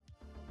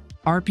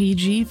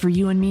RPG for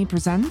You and Me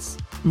presents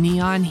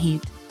Neon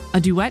Heat,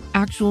 a duet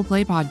actual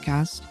play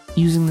podcast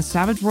using the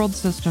Savage World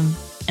system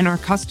in our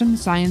custom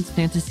science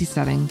fantasy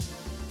setting.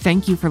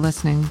 Thank you for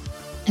listening,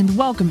 and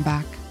welcome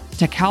back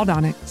to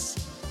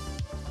Caldonics.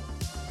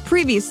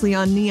 Previously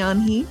on Neon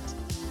Heat,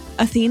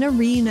 Athena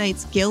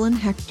reunites Gil and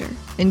Hector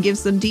and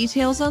gives them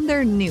details on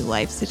their new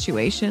life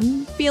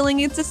situation, feeling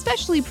it's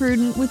especially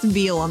prudent with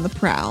Veal on the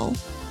prowl.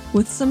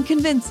 With some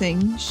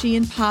convincing, she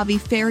and Pavi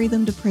ferry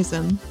them to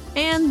Prism,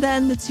 and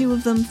then the two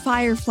of them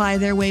firefly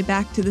their way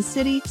back to the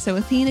city so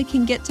Athena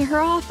can get to her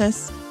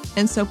office,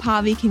 and so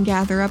Pavi can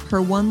gather up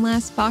her one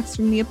last box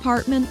from the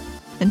apartment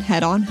and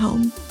head on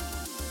home.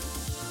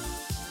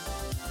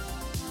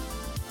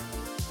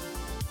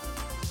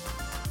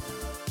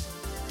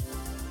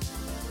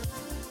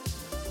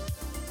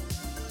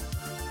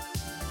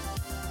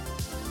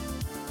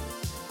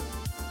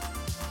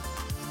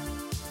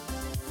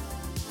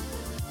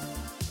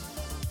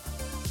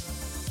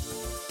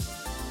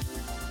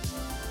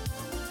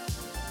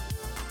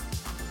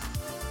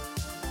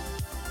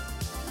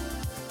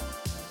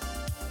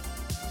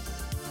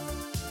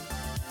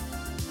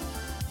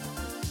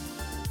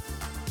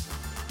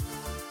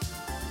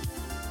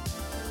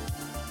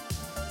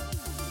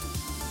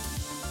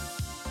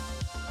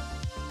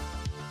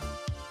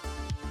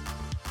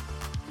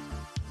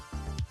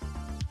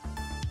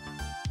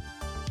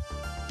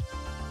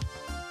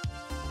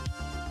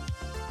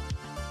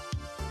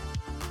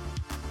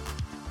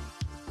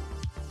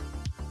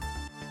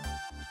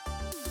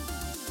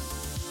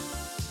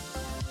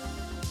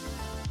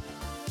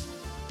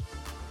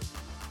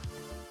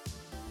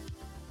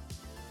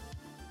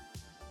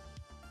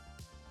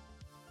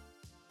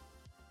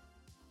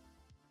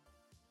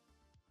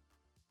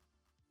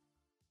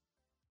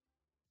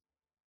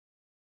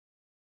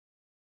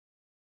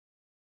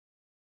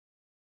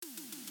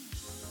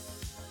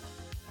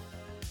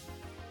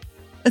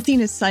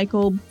 Athena's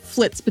cycle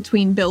flits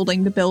between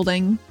building to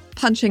building,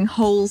 punching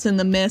holes in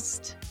the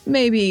mist,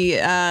 maybe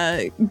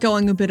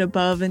going a bit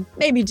above and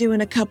maybe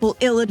doing a couple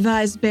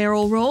ill-advised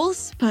barrel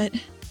rolls, but,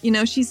 you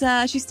know, she's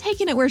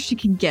taking it where she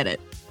can get it,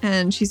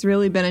 and she's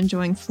really been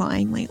enjoying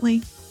flying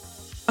lately.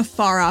 A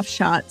far-off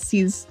shot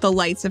sees the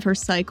lights of her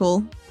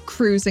cycle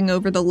cruising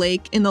over the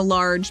lake in the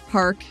large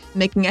park,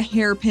 making a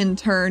hairpin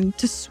turn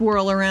to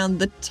swirl around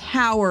the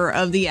tower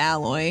of the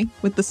alloy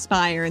with the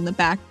spire in the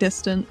back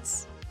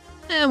distance.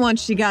 And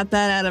once she got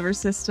that out of her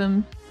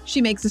system,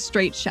 she makes a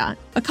straight shot,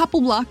 a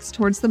couple blocks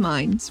towards the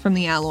mines from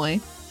the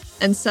alloy,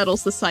 and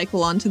settles the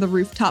cycle onto the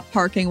rooftop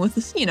parking with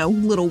this,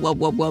 little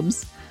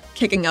wub-wub-wubs,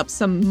 kicking up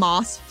some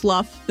moss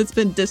fluff that's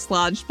been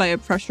dislodged by a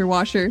pressure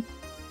washer.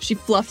 She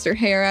fluffs her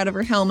hair out of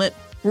her helmet,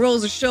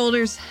 rolls her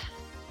shoulders,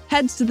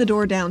 heads to the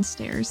door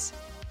downstairs.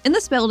 In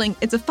this building,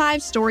 it's a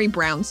 5-story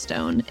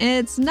brownstone.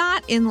 It's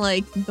not in,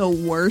 the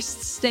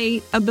worst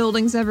state a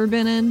building's ever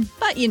been in,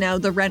 but,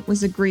 the rent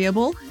was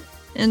agreeable.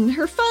 And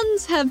her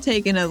funds have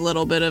taken a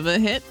little bit of a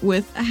hit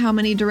with how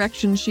many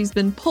directions she's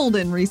been pulled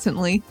in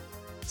recently.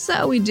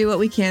 So we do what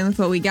we can with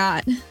what we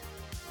got.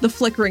 The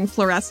flickering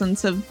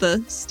fluorescence of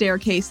the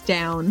staircase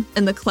down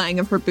and the clang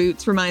of her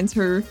boots reminds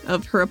her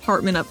of her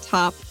apartment up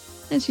top.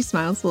 And she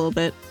smiles a little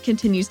bit,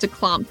 continues to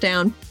clomp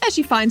down as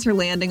she finds her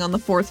landing on the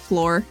 4th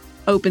floor,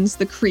 opens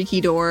the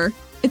creaky door.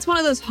 It's one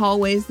of those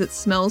hallways that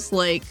smells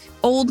like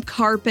old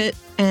carpet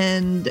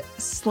and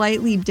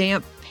slightly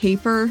damp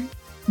paper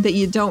that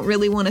you don't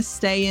really want to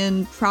stay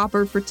in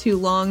proper for too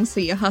long, so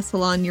you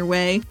hustle on your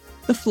way.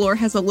 The floor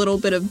has a little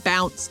bit of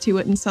bounce to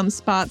it in some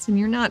spots, and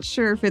you're not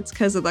sure if it's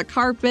because of the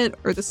carpet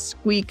or the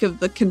squeak of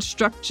the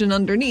construction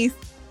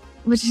underneath,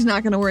 but she's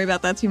not going to worry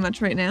about that too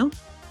much right now.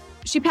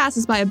 She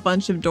passes by a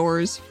bunch of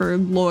doors for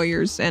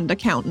lawyers and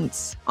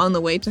accountants on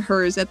the way to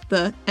hers at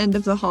the end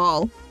of the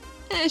hall.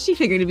 She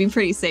figured it'd be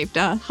pretty safe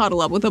to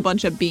huddle up with a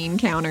bunch of bean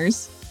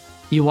counters.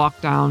 You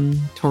walk down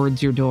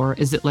towards your door.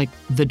 Is it like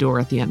the door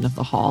at the end of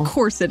the hall? Of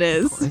course it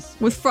is.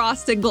 With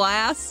frosted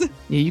glass.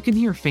 Yeah, you can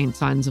hear faint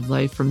signs of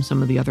life from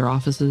some of the other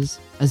offices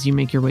as you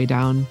make your way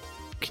down.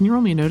 Can you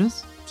roll me a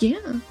notice? Yeah.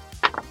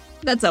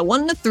 That's a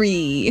 1 to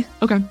 3.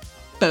 Okay.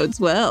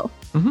 Bodes well.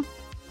 Mm-hmm.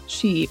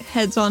 She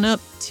heads on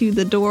up to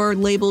the door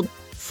labeled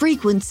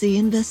Frequency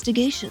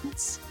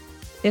Investigations.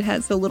 It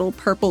has a little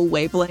purple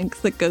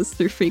wavelength that goes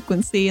through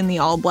frequency in the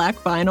all-black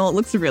vinyl. It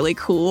looks really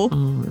cool.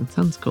 Oh, that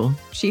sounds cool.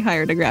 She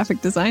hired a graphic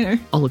designer.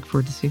 I'll look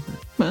forward to seeing that.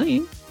 Well,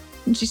 yeah.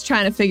 And she's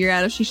trying to figure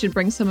out if she should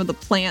bring some of the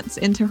plants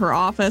into her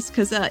office,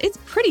 because it's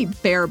pretty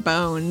bare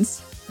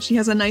bones. She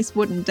has a nice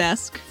wooden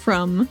desk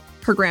from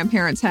her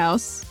grandparents'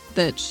 house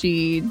that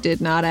she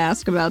did not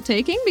ask about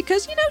taking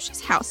because,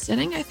 she's house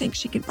sitting. I think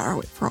she could borrow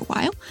it for a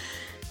while.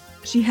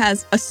 She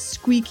has a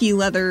squeaky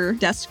leather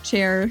desk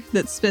chair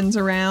that spins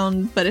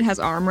around, but it has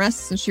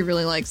armrests, and she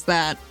really likes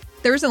that.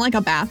 There isn't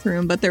a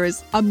bathroom, but there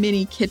is a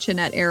mini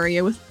kitchenette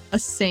area with a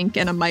sink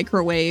and a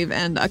microwave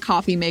and a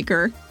coffee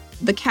maker.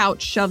 The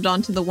couch shoved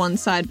onto the one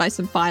side by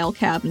some file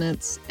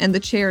cabinets, and the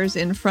chairs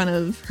in front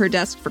of her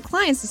desk for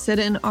clients to sit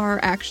in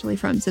are actually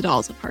from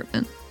Zadal's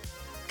apartment.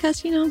 Because,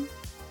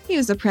 he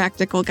was a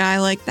practical guy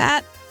like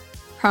that.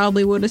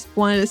 probably would have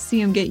wanted to see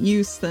him get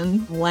used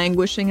than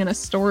languishing in a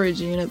storage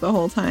unit the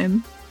whole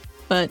time.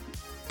 But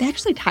they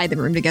actually tie the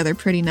room together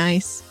pretty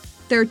nice.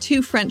 There are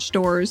 2 French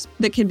doors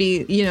that can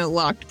be,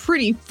 locked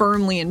pretty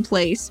firmly in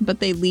place, but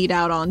they lead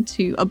out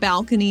onto a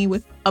balcony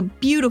with a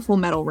beautiful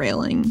metal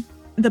railing.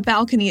 The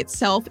balcony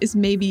itself is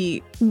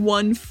maybe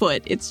 1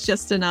 foot. It's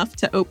just enough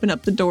to open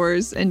up the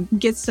doors and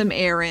get some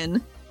air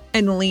in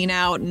and lean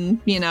out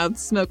and,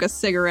 smoke a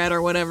cigarette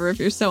or whatever if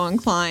you're so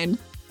inclined.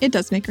 It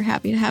does make her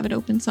happy to have it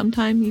open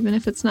sometime, even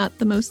if it's not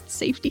the most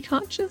safety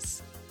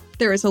conscious.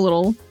 There is a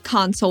little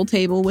console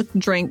table with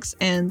drinks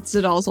and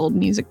Zadal's old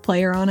music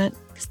player on it.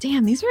 Because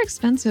damn, these are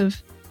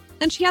expensive.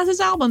 And she has his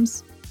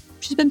albums.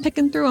 She's been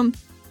picking through them.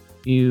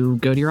 You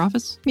go to your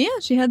office? Yeah,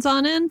 she heads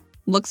on in,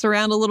 looks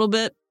around a little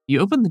bit.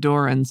 You open the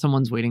door and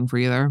someone's waiting for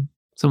you there.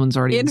 Someone's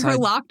already in inside. her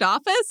locked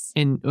office?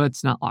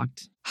 It's not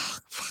locked.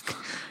 Fuck.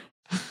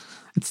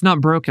 It's not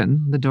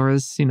broken. The door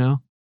is,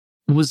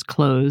 was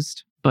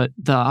closed, but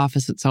the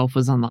office itself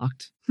was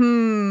unlocked.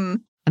 And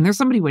there's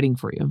somebody waiting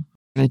for you.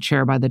 In a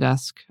chair by the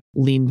desk,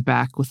 leaned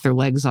back with their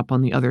legs up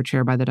on the other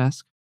chair by the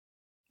desk.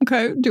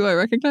 Okay, do I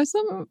recognize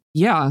them?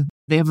 Yeah,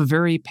 they have a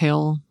very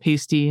pale,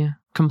 pasty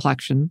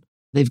complexion.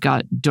 They've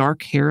got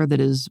dark hair that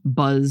is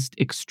buzzed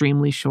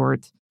extremely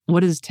short.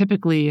 What is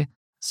typically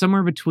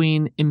somewhere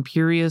between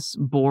imperious,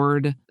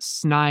 bored,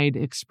 snide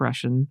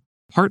expression.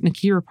 Part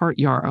Nakira, part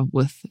Yara,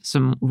 with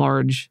some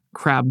large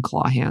crab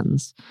claw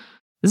hands.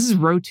 This is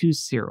row 2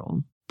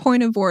 Cyril.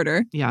 Point of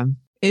order. Yeah.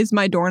 Is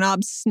my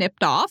doorknob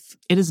snipped off?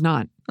 It is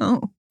not.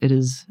 Oh. It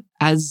is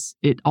as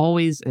it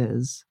always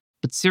is.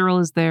 But Cyril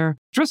is there,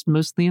 dressed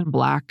mostly in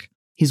black.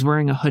 He's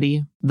wearing a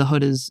hoodie. The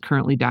hood is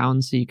currently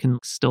down, so you can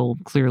still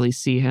clearly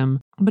see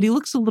him. But he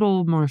looks a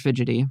little more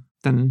fidgety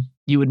than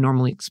you would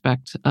normally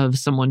expect of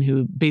someone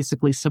who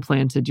basically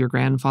supplanted your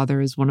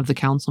grandfather as one of the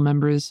council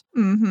members.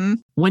 Mm-hmm.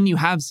 When you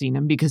have seen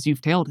him, because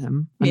you've tailed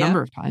him a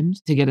number of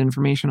times to get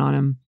information on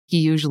him, he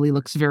usually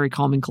looks very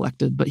calm and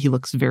collected, but he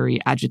looks very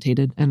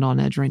agitated and on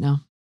edge right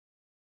now.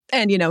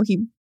 And,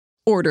 he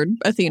ordered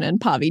Athena and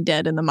Pavi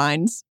dead in the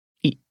mines.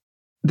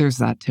 There's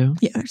that too.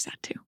 Yeah, there's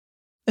that too.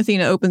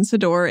 Athena opens the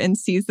door and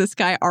sees this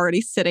guy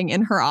already sitting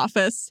in her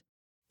office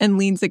and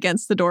leans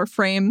against the door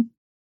frame.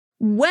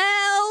 Well.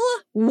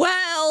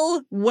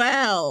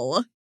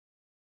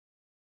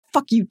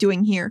 Fuck you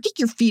doing here? Get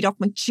your feet off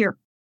my chair.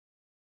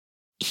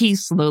 He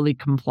slowly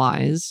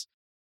complies.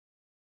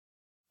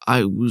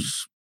 I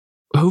was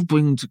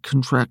hoping to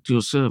contract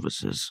your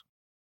services.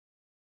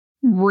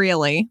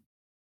 Really?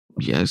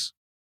 Yes.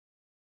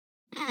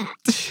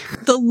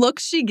 The look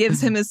she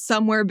gives him is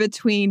somewhere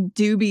between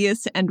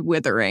dubious and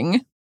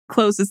withering.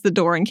 Closes the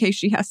door in case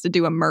she has to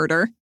do a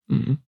murder.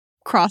 Mm-hmm.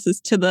 Crosses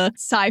to the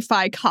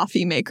sci-fi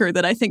coffee maker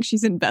that I think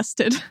she's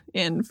invested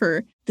in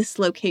for this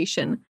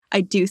location.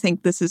 I do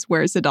think this is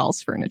where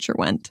Zadal's furniture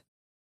went.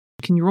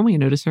 Can you roll me a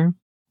notice her?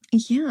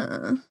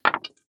 Yeah.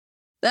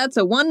 That's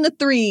a 1 to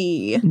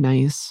 3.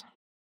 Nice.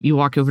 You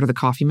walk over to the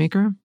coffee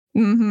maker?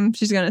 Mm-hmm.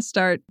 She's going to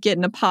start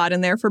getting a pot in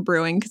there for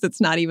brewing because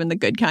it's not even the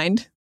good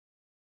kind.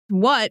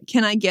 What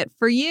can I get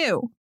for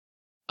you?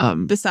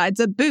 Besides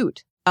a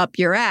boot up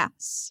your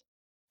ass.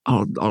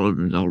 I'll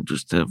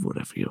just have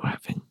whatever you're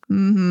having.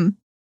 Mm-hmm.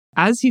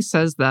 As he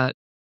says that,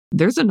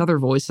 there's another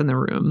voice in the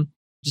room.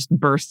 Just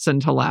bursts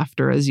into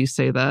laughter as you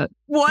say that.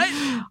 What?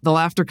 The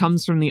laughter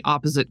comes from the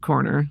opposite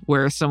corner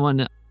where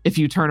someone, if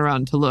you turn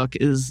around to look,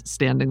 is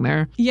standing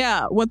there.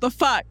 Yeah, what the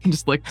fuck?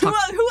 Just like who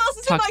else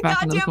is in my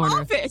back into the goddamn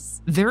corner.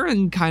 office? They're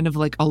in kind of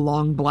like a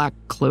long black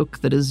cloak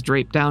that is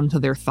draped down to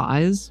their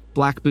thighs.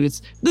 Black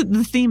boots.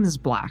 The theme is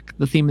black.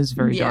 The theme is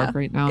very dark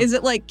right now. Is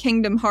it like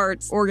Kingdom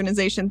Hearts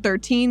Organization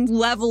 13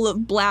 level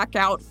of black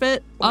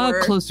outfit?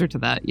 Closer to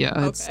that, yeah.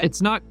 Okay.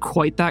 It's not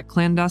quite that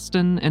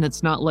clandestine, and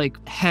it's not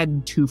like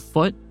head to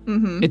foot.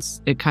 Mm-hmm.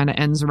 It kind of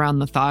ends around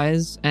the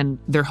thighs, and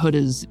their hood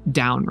is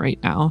down right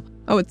now.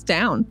 Oh, it's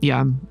down.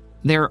 Yeah.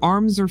 Their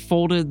arms are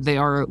folded. They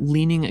are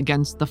leaning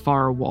against the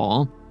far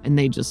wall, and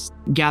they just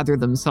gather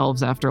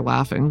themselves after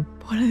laughing.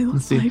 What do they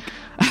look like?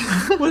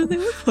 What do they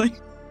look like?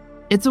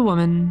 It's a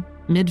woman,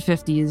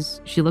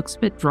 mid-50s. She looks a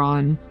bit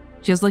drawn.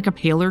 She has like a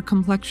paler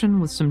complexion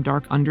with some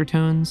dark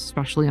undertones,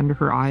 especially under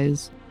her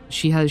eyes.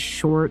 She has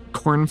short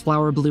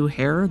cornflower blue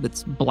hair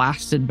that's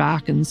blasted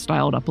back and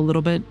styled up a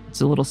little bit. It's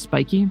a little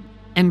spiky.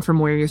 And from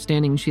where you're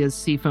standing, she has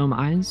seafoam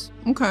eyes.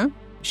 Okay.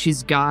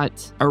 She's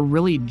got a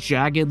really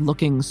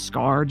jagged-looking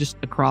scar just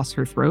across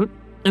her throat.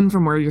 And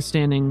from where you're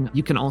standing,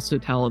 you can also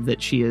tell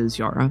that she is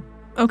Yara.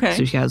 Okay.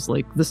 So she has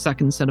like the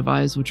second set of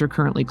eyes, which are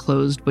currently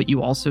closed, but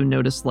you also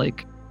notice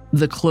like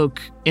the cloak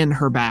in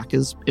her back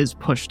is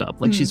pushed up.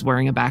 Like she's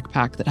wearing a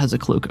backpack that has a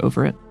cloak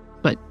over it.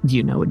 But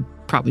would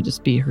probably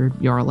just be her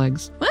Yara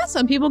legs. Well,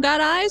 some people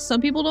got eyes,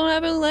 some people don't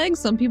have any legs,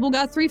 some people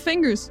got 3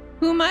 fingers.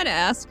 Who am I to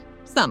ask?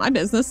 It's not my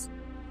business.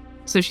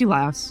 So she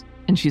laughs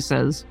and she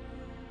says,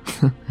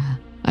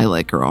 I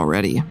like her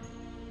already.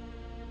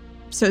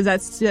 So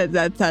that's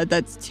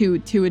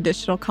two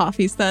additional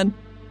coffees then.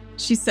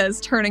 She says,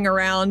 turning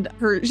around,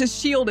 her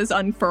shield is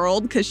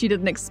unfurled because she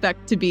didn't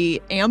expect to be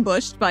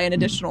ambushed by an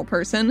additional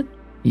person.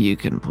 You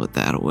can put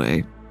that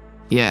away.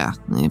 Yeah,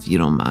 if you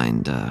don't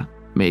mind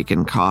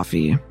making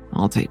coffee,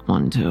 I'll take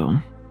one too.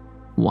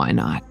 Why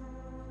not?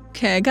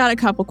 Okay, I got a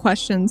couple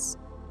questions.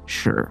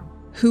 Sure.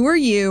 Who are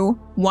you?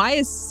 Why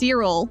is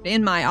Cyril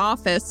in my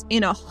office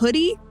in a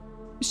hoodie?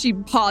 She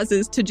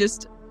pauses to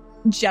just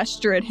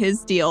gesture at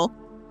his deal.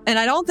 And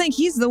I don't think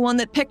he's the one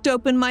that picked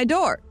open my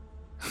door.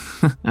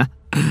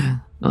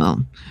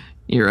 Well,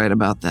 you're right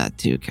about that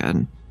too,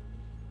 Ken.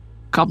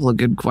 Couple of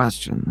good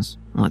questions.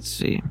 Let's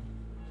see.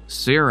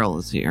 Cyril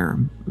is here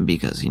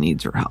because he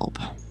needs your help.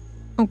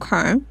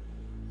 Okay.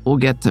 We'll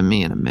get to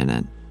me in a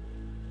minute.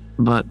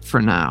 But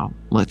for now,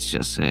 let's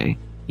just say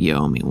you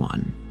owe me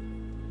one.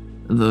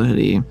 The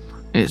hoodie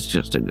is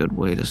just a good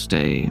way to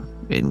stay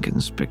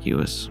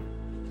inconspicuous,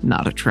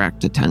 not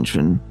attract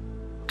attention.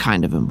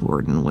 Kind of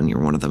important when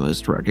you're one of the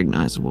most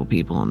recognizable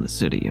people in the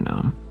city, you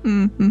know?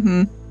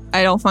 Mm-hmm.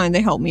 I don't find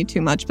they help me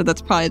too much, but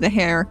that's probably the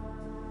hair.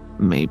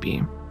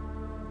 Maybe.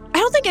 I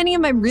don't think any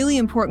of my really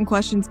important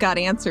questions got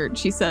answered,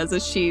 she says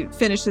as she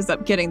finishes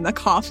up getting the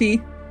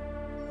coffee.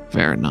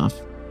 Fair enough.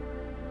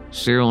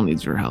 Cyril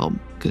needs your help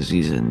because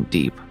he's in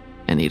deep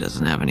and he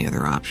doesn't have any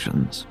other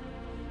options.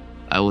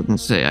 I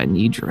wouldn't say I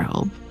need your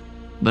help,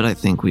 but I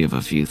think we have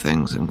a few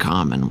things in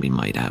common we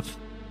might have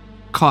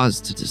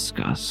cause to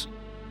discuss.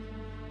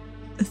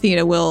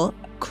 Athena will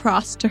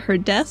cross to her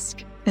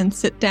desk and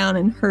sit down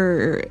in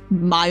her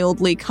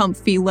mildly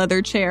comfy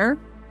leather chair.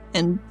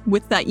 And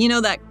with that, you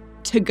know, that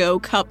to-go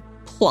cup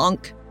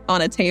plunk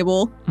on a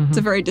table? Mm-hmm. It's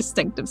a very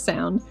distinctive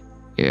sound.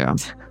 Yeah.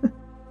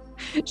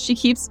 She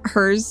keeps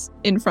hers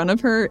in front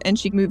of her and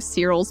she moves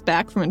Cyril's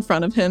back from in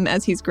front of him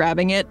as he's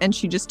grabbing it. And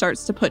she just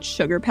starts to put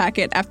sugar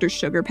packet after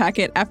sugar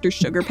packet after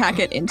sugar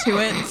packet into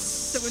it.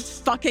 So it's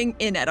fucking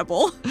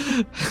inedible.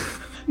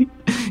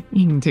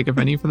 You can take a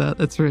penny for that.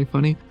 That's very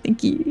funny.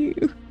 Thank you.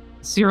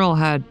 Cyril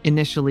had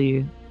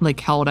initially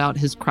held out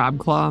his crab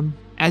claw.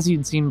 As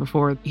you'd seen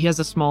before, he has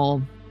a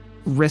small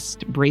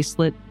wrist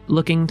bracelet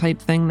looking type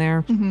thing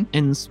there,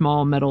 and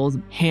small metal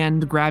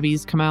hand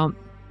grabbies come out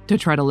to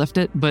try to lift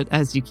it. But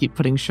as you keep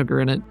putting sugar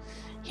in it,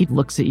 he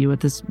looks at you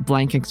with this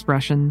blank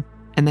expression,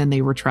 and then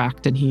they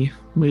retract and he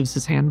moves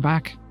his hand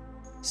back.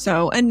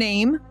 So a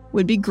name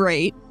would be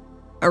great.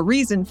 A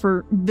reason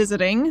for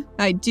visiting.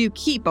 I do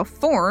keep a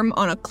form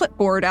on a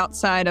clipboard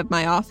outside of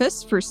my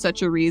office for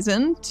such a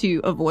reason,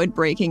 to avoid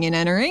breaking and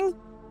entering.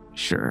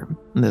 Sure.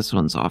 This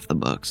one's off the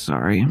books,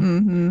 sorry.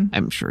 Mm-hmm.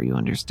 I'm sure you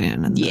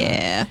understand in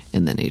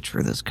the nature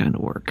of this kind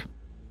of work.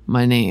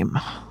 My name,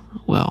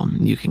 well,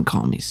 you can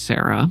call me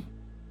Sarah,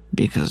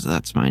 because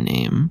that's my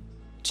name.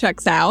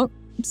 Checks out.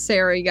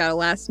 Sarah, you got a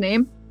last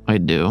name? I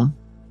do.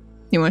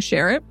 You want to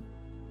share it?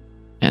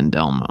 And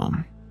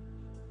Delmo.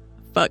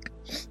 Fuck.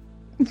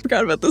 I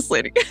forgot about this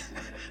lady.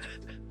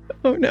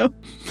 Oh no.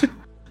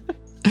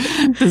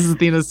 Does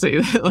Athena say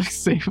that,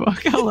 say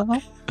fuck out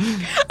loud?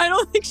 I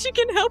don't think she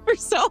can help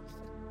herself.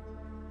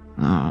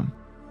 Oh,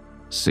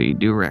 so you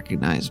do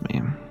recognize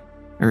me.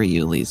 Or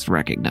you at least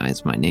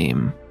recognize my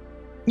name.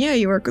 Yeah,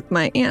 you work with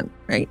my aunt,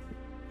 right?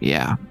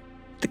 Yeah.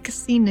 The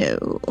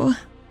casino.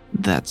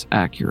 That's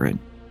accurate.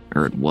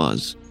 Or it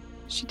was.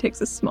 She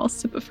takes a small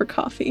sip of her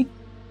coffee.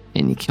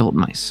 And you killed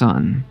my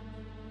son.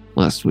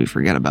 Lest we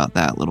forget about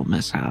that little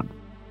mishap.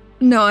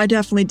 No, I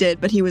definitely did,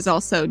 but he was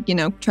also,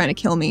 trying to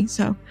kill me,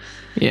 so.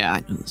 Yeah, I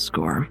know the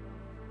score.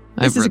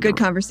 This is a good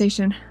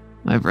conversation.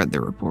 I've read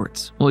the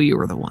reports. Well, you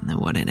were the one that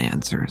wouldn't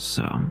answer,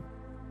 so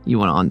you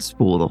want to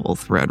unspool the whole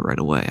thread right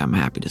away. I'm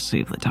happy to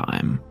save the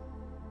time.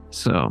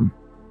 So,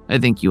 I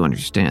think you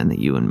understand that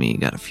you and me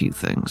got a few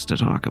things to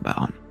talk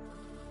about.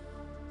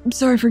 I'm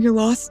sorry for your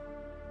loss.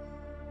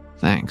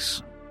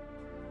 Thanks.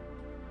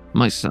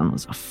 My son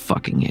was a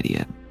fucking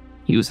idiot.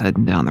 He was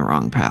heading down the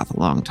wrong path a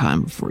long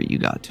time before you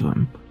got to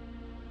him.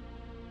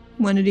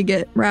 When did he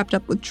get wrapped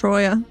up with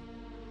Troya?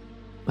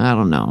 I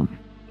don't know.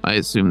 I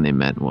assume they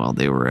met while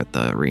they were at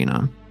the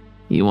arena.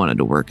 He wanted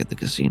to work at the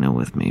casino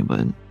with me,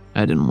 but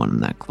I didn't want him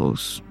that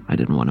close. I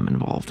didn't want him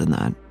involved in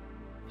that.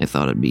 I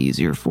thought it'd be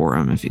easier for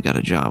him if he got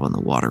a job on the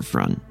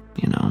waterfront,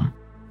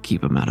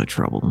 keep him out of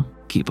trouble,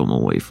 keep him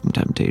away from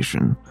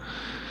temptation.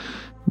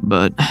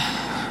 But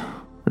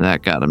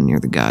that got him near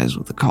the guys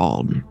with the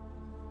called,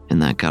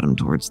 and that got him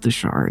towards the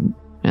Shard,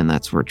 and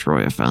that's where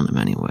Troya found him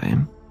anyway.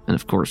 And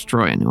of course,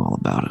 Troya knew all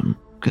about him,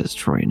 because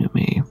Troya knew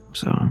me,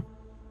 so...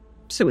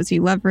 So was he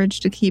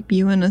leveraged to keep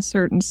you in a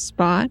certain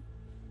spot?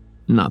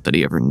 Not that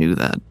he ever knew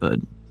that, but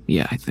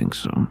yeah, I think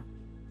so.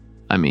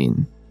 I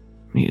mean,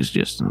 he was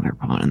just another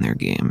pawn in their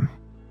game.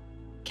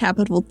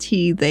 Capital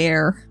T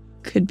there.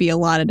 Could be a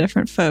lot of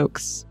different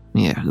folks.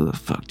 Yeah, who the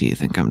fuck do you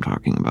think I'm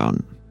talking about?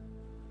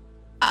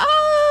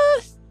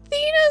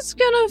 Athena's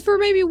gonna, for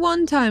maybe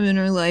one time in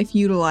her life,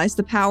 utilize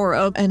the power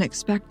of an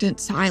expectant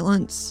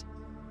silence.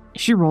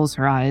 She rolls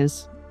her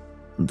eyes.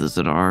 The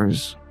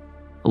Zadars,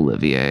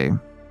 Olivier,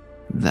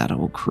 that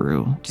whole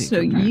crew. So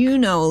you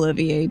know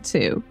Olivier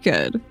too.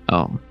 Good.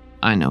 Oh,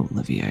 I know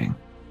Olivier.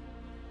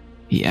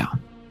 Yeah.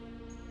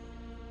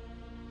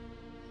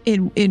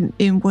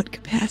 In what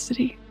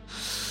capacity?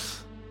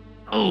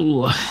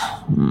 Oh,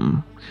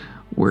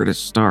 where to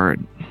start?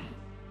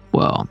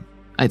 Well,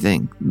 I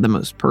think the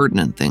most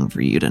pertinent thing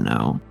for you to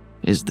know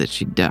is that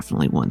she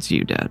definitely wants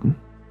you dead.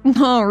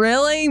 Oh,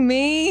 really?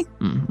 Me?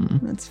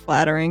 Mm-hmm. That's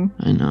flattering.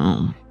 I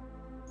know.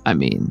 I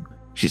mean,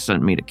 she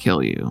sent me to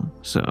kill you,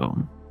 so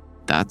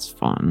that's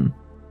fun.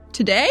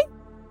 Today?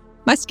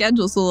 My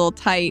schedule's a little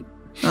tight.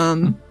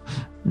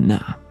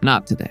 Nah,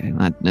 not today.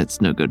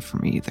 That's no good for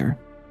me either.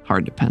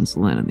 Hard to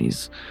pencil in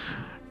these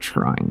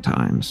trying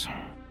times.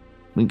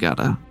 We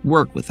gotta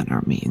work within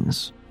our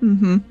means.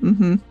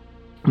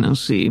 Now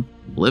see,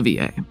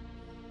 Olivier,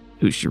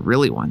 who she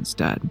really wants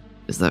dead,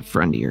 is that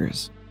friend of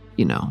yours.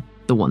 You know,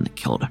 the one that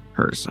killed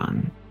her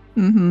son.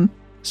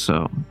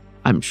 So,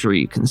 I'm sure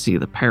you can see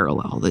the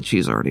parallel that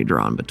she's already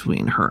drawn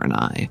between her and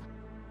I.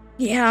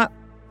 Yeah.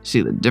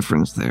 See, the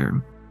difference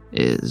there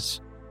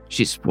is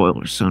she spoiled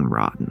her son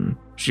rotten.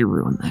 She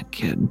ruined that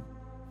kid.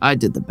 I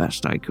did the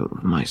best I could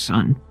with my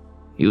son.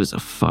 He was a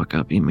fuck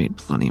up. He made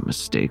plenty of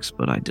mistakes,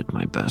 but I did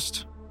my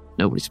best.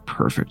 Nobody's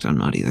perfect. I'm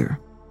not either.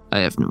 I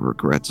have no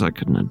regrets. I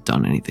couldn't have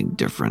done anything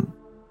different.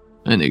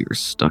 I know you're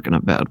stuck in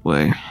a bad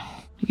way.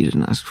 You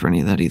didn't ask for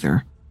any of that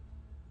either.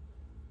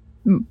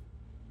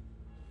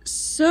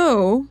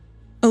 So,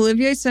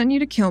 Olivier sent you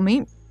to kill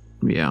me,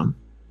 Yeah.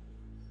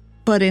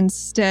 but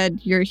instead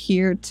you're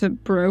here to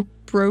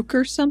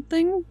broker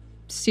something?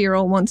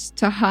 Cyril wants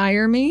to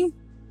hire me?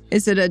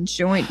 Is it a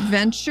joint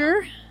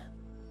venture?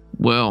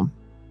 Well,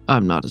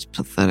 I'm not as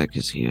pathetic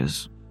as he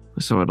is,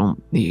 so I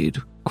don't need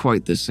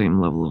quite the same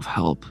level of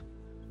help.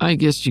 I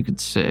guess you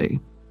could say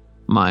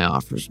my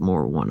offer's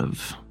more one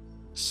of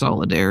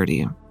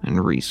solidarity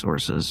and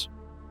resources.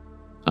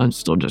 I'm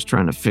still just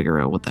trying to figure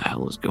out what the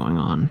hell is going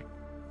on.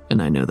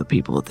 And I know the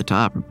people at the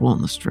top are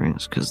pulling the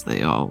strings because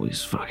they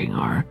always fucking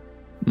are.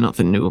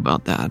 Nothing new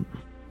about that.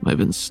 I've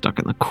been stuck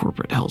in the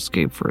corporate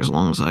hellscape for as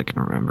long as I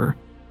can remember.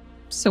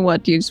 So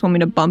what, do you just want me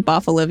to bump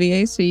off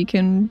Olivier so you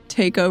can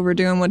take over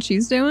doing what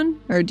she's doing?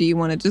 Or do you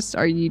want to just,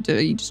 are you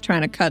just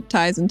trying to cut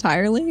ties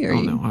entirely? Or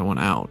No, I want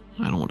out.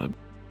 I don't want to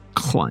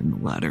climb the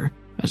ladder.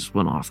 I just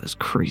went off this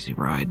crazy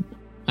ride.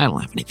 I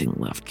don't have anything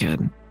left, kid.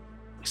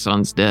 My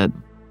son's dead.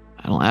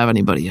 I don't have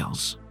anybody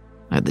else.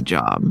 I had the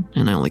job,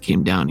 and I only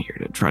came down here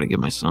to try to give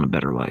my son a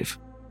better life.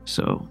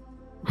 So,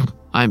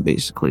 I'm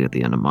basically at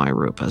the end of my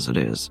rope as it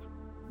is.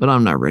 But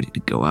I'm not ready to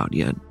go out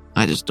yet.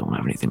 I just don't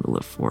have anything to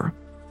live for.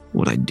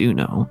 What I do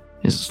know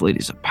is this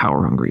lady's a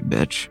power-hungry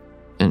bitch,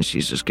 and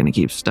she's just gonna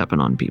keep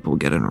stepping on people,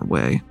 get in her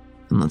way.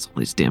 And that's all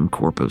these damn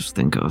corpos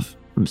think of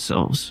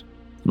themselves.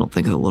 They don't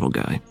think of the little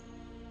guy.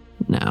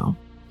 Now,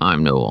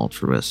 I'm no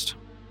altruist,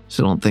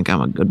 so don't think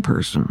I'm a good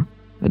person.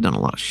 I've done a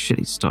lot of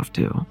shitty stuff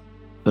too.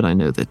 But I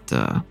know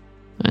that,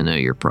 I know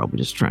you're probably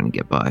just trying to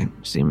get by,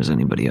 same as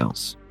anybody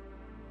else.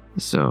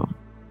 So,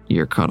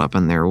 you're caught up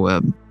in their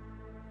web.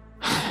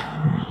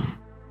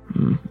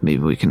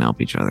 Maybe we can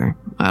help each other.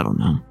 I don't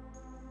know.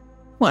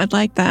 Well, I'd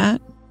like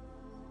that.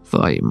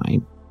 Thought you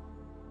might.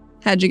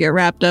 How'd you get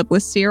wrapped up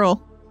with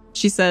Cyril?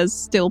 She says,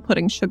 still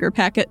putting sugar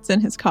packets in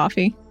his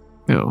coffee.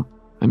 Oh,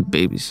 I'm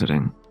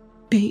babysitting.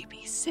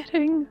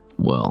 Babysitting?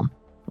 Well,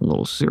 a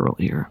little Cyril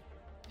here.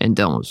 And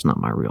Delmo's not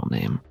my real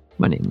name.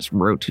 My name's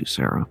Rotu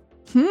Sarah.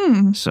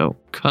 So,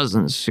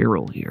 cousin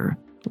Cyril here,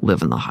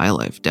 living the high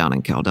life down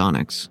in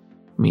Caldonix.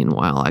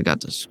 Meanwhile, I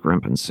got to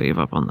scrimp and save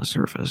up on the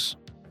surface.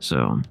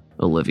 So,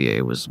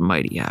 Olivier was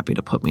mighty happy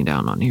to put me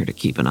down on here to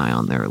keep an eye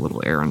on their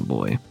little errand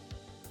boy.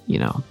 You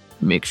know,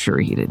 make sure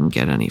he didn't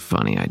get any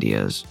funny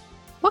ideas.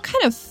 What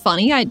kind of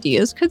funny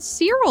ideas could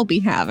Cyril be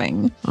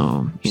having?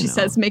 Oh, She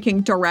says,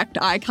 making direct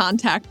eye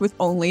contact with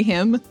only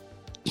him.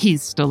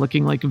 He's still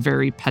looking like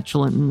very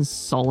petulant and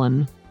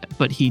sullen,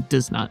 but he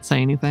does not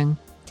say anything.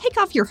 Take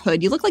off your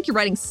hood. You look like you're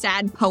writing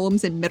sad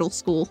poems in middle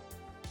school.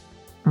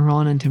 Roll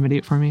an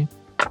intimidate for me.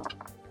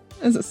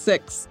 That's a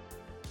 6.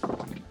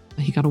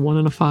 He got a 1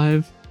 and a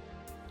 5.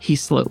 He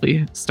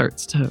slowly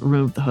starts to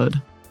remove the hood.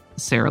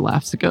 Sarah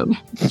laughs again.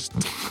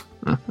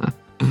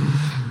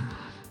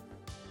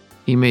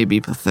 He may be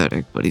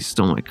pathetic, but he's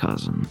still my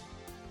cousin.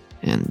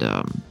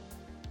 And,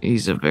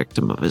 he's a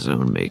victim of his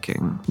own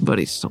making, but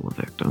he's still a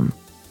victim.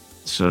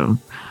 So,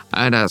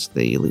 I'd ask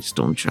that you at least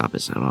don't chop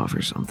his head off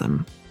or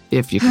something.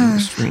 If you can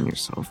restrain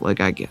yourself, like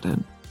I get it.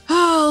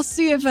 I'll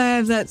see if I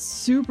have that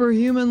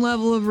superhuman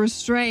level of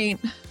restraint.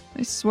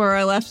 I swear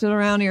I left it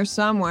around here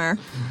somewhere.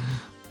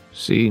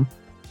 See?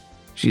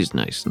 She's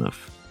nice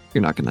enough.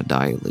 You're not gonna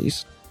die at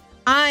least.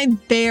 I'm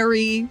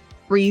very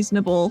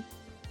reasonable.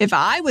 If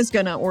I was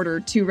gonna order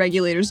 2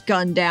 regulators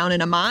gunned down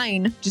in a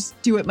mine,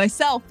 just do it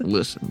myself.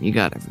 Listen, you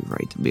got every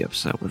right to be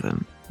upset with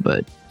him.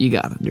 But you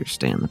gotta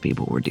understand the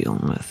people we're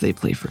dealing with. They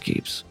play for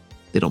keeps.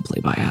 They don't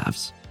play by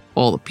halves.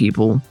 All the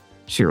people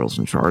Cyril's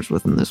in charge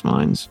with in this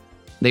mines,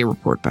 they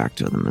report back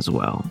to them as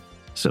well.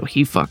 So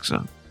he fucks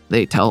up.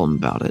 They tell him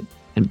about it,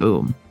 and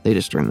boom, they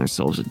just earn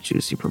themselves a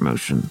juicy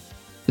promotion.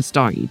 It's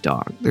dog eat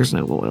dog. There's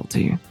no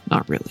loyalty.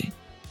 Not really.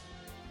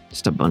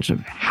 Just a bunch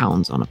of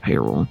hounds on a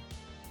payroll.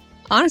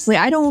 Honestly,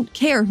 I don't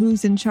care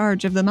who's in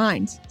charge of the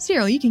mines.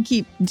 Cyril, you can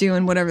keep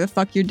doing whatever the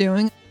fuck you're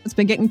doing. It's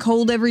been getting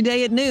cold every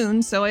day at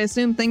noon, so I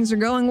assume things are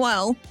going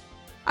well.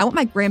 I want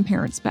my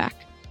grandparents back.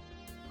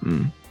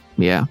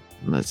 Yeah,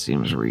 that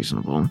seems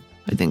reasonable.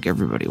 I think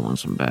everybody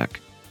wants him back.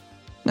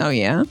 Oh,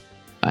 yeah?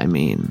 I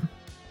mean,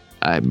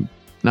 I'm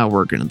not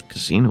working at the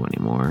casino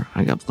anymore.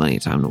 I got plenty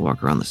of time to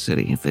walk around the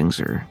city. Things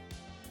are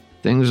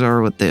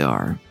what they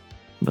are.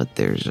 But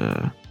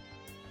I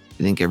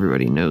think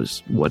everybody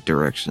knows what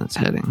direction it's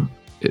heading.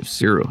 If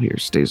Cyril here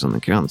stays on the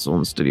council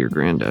instead of your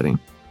granddaddy.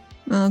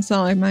 Well, it's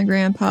not like my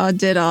grandpa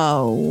did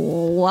a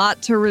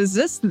lot to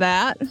resist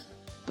that,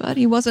 but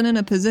he wasn't in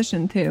a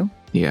position to.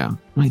 Yeah,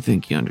 I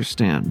think you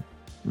understand.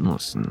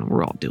 Listen,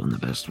 we're all doing the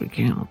best we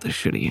can with the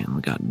shitty hand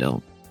we got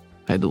dealt.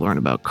 I had to learn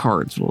about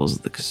cards as well as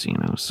the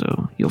casino,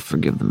 so you'll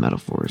forgive the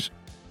metaphors.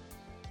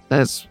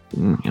 That's,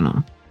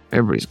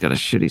 everybody's got a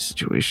shitty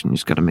situation. You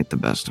just gotta make the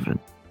best of it.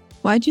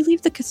 Why'd you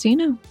leave the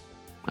casino?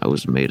 I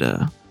was made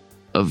a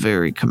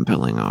very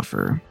compelling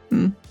offer,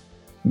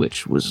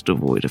 which was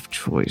devoid of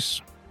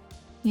choice.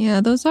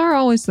 Yeah, those are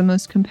always the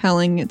most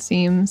compelling, it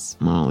seems.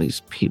 All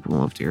these people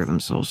love to hear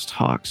themselves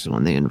talk, so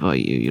when they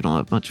invite you, you don't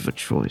have much of a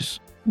choice.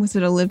 Was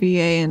it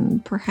Olivier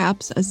and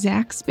perhaps a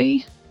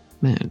Zaxby?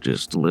 Man,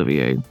 just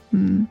Olivier.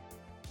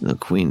 The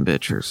queen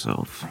bitch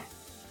herself.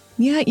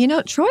 Yeah,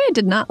 Troya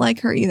did not like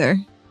her either.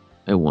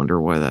 I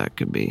wonder why that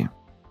could be.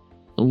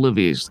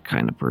 Olivier's the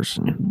kind of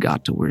person who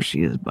got to where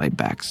she is by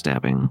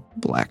backstabbing,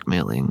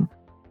 blackmailing,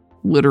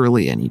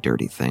 literally any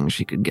dirty thing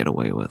she could get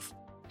away with.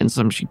 And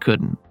some she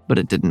couldn't, but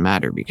it didn't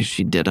matter because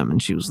she did them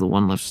and she was the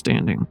one left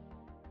standing.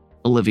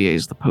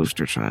 Olivier's the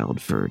poster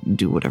child for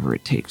do whatever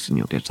it takes and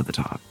you'll get to the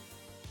top.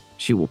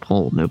 She will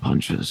pull no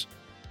punches.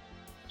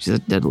 She's a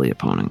deadly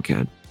opponent,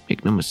 kid.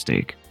 Make no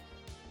mistake.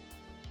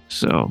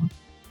 So,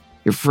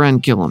 your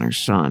friend killing her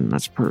son,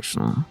 that's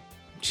personal.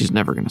 She's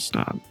never gonna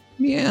stop.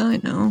 Yeah,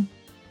 I know.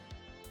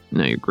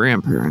 Now, your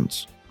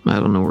grandparents, I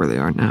don't know where they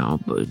are now,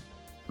 but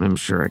I'm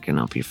sure I can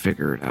help you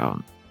figure it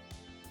out.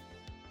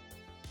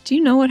 Do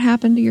you know what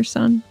happened to your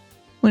son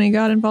when he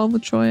got involved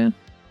with Troya?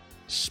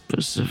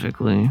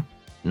 Specifically,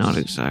 not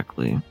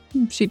exactly.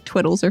 She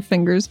twiddles her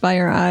fingers by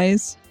her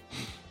eyes.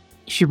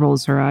 She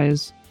rolls her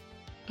eyes.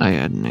 I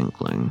had an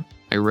inkling.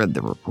 I read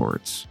the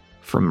reports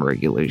from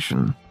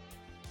regulation.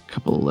 A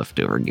couple of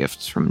leftover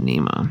gifts from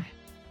Nima.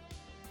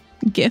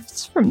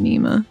 Gifts from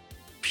Nima?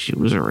 She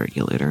was a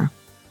regulator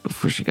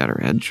before she got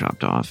her head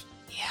chopped off.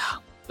 Yeah.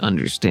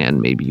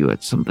 Understand maybe you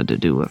had something to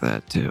do with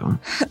that, too.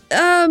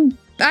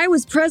 I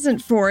was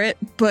present for it,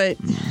 but...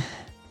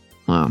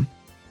 Well,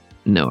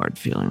 no hard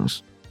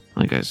feelings.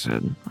 Like I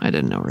said, I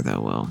didn't know her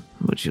that well,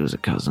 but she was a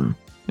cousin.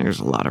 There's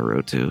a lot of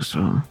row too,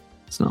 so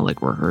it's not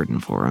like we're hurting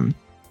for him.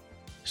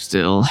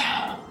 Still,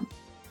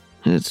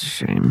 it's a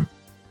shame.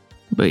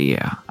 But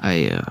yeah,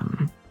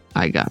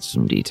 I got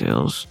some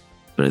details,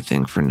 but I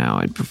think for now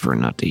I'd prefer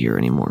not to hear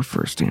any more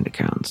first-hand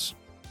accounts.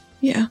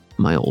 Yeah.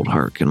 My old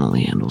heart can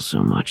only handle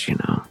so much,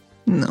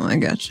 No, I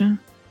gotcha.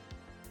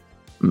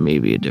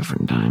 Maybe a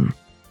different time.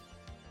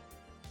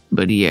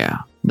 But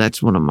yeah,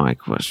 that's one of my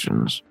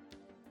questions.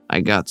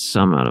 I got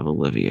some out of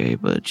Olivier,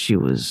 but she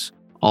was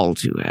all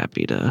too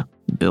happy to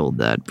build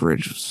that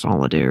bridge of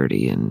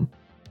solidarity and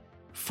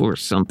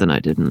force something I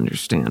didn't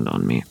understand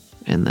on me,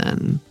 and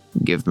then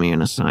give me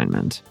an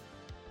assignment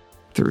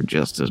through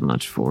just as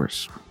much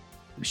force.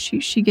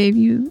 She gave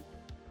you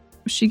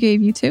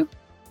two?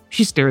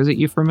 She stares at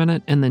you for a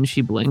minute, and then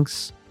she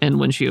blinks, and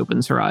when she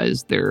opens her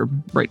eyes, they're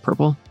bright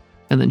purple,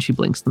 and then she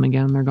blinks them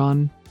again, and they're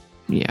gone.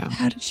 Yeah.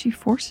 How did she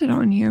force it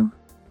on you?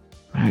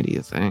 How do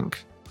you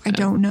think? I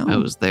don't know. I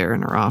was there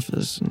in her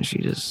office, and she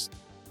just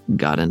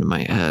got into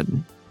my head,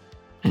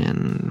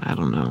 and I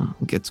don't know,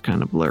 it gets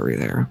kind of blurry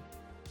there.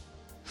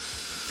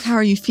 How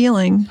are you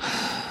feeling?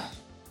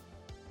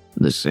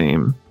 The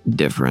same,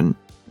 different,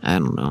 I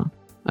don't know.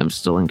 I'm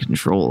still in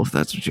control, if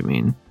that's what you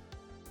mean.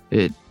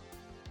 It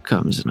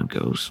comes and it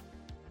goes.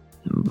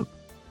 But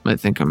I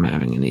think I'm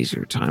having an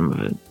easier time of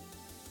it.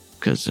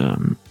 Because,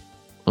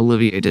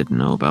 Olivier didn't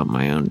know about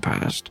my own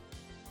past.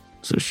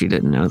 So she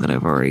didn't know that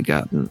I've already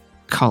gotten,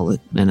 call it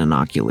an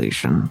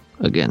inoculation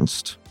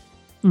against.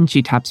 And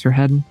she taps her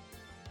head.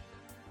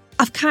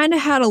 I've kind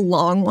of had a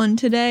long one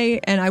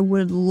today, and I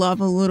would love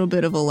a little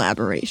bit of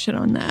elaboration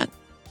on that.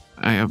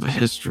 I have a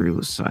history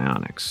with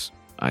psionics.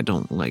 I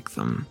don't like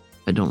them.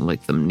 I don't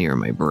like them near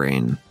my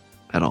brain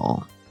at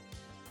all.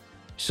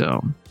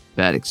 So,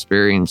 bad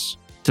experience,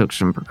 took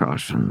some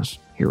precautions.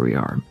 Here we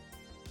are.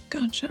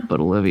 Gotcha. But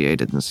Olivier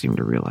didn't seem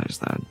to realize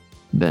that.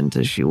 Bent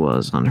as she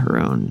was on her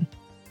own,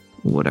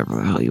 whatever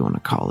the hell you want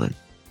to call it.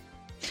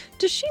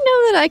 Does she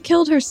know that I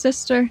killed her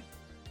sister?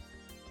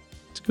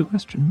 It's a good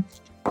question.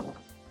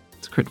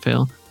 It's a crit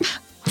fail.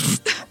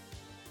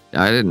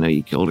 I didn't know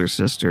you killed her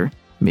sister.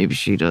 Maybe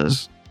she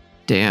does.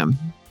 Damn,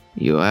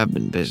 you have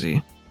been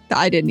busy.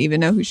 I didn't even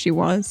know who she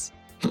was.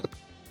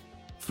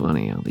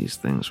 Funny how these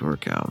things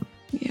work out.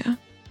 Yeah.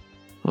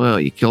 Well,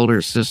 you killed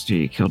her sister,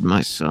 you killed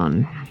my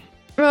son.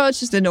 Oh,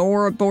 it's just an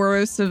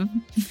Ouroboros of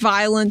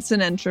violence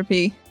and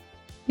entropy.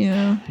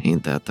 Yeah.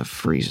 Ain't that the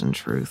freezing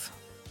truth?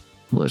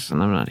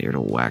 Listen, I'm not here to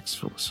wax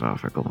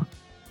philosophical.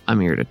 I'm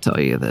here to tell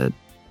you that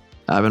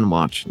I've been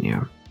watching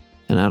you,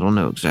 and I don't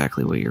know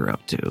exactly what you're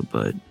up to,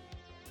 but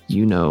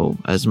you know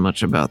as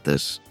much about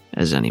this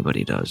as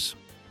anybody does.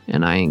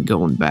 And I ain't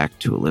going back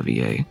to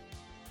Olivier.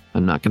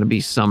 I'm not going to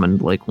be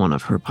summoned like one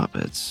of her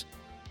puppets.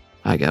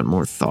 I got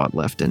more thought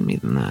left in me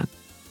than that.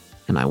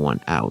 And I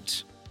want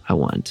out. I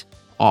want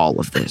all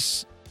of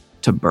this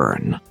to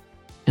burn.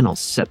 And I'll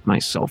set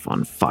myself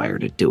on fire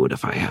to do it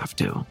if I have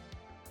to.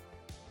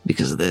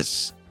 Because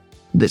this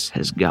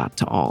has got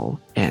to all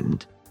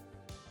end.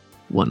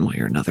 One way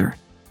or another.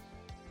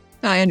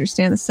 I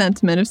understand the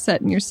sentiment of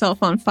setting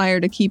yourself on fire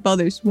to keep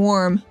others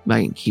warm. I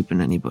ain't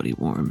keeping anybody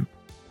warm.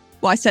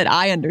 Well, I said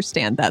I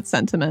understand that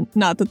sentiment,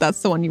 not that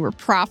that's the one you were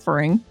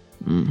proffering.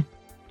 All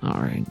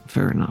right,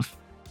 fair enough.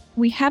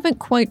 We haven't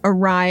quite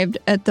arrived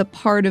at the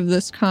part of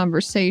this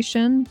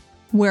conversation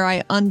where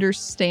I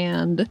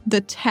understand the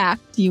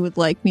tact you would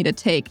like me to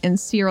take. And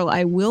Cyril,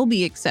 I will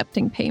be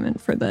accepting payment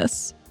for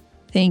this.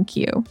 Thank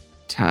you.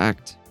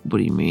 Tact? What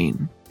do you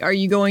mean? Are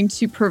you going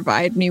to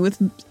provide me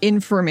with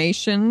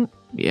information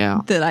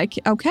Yeah. that I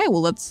can? Okay,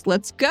 well,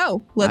 let's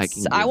go.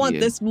 I want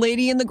this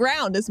lady in the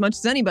ground as much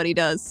as anybody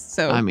does.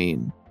 So I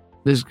mean,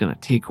 this is gonna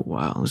take a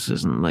while. This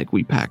isn't like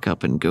we pack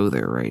up and go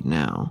there right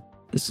now.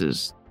 This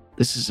is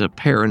a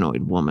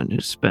paranoid woman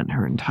who's spent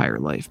her entire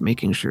life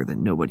making sure that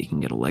nobody can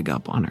get a leg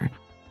up on her.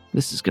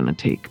 This is gonna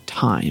take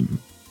time,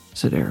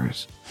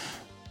 Sedaris.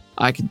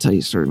 I can tell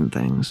you certain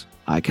things.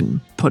 I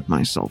can put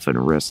myself at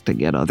risk to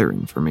get other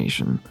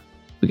information.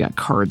 We got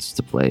cards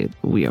to play.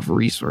 We have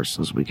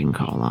resources we can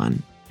call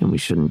on. And we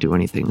shouldn't do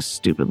anything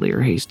stupidly or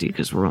hasty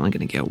because we're only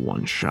going to get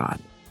one shot.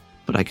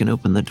 But I can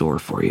open the door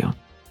for you.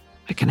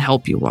 I can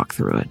help you walk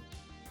through it.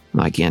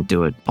 I can't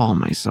do it all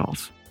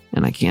myself.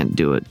 And I can't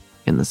do it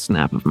in the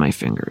snap of my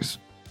fingers.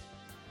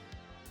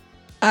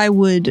 I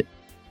would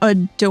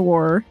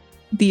adore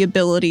the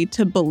ability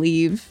to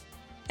believe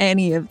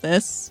any of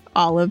this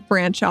olive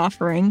branch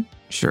offering.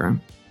 Sure.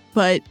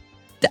 But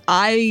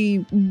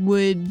I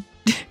would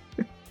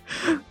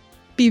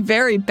be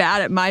very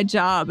bad at my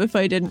job if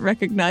I didn't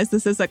recognize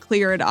this as a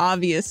clear and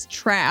obvious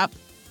trap.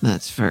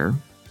 That's fair.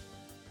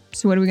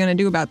 So what are we going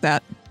to do about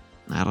that?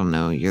 I don't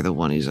know. You're the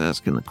one who's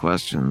asking the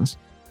questions.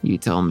 You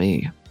tell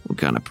me. What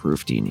kind of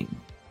proof do you need?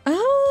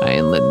 Oh. I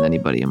ain't letting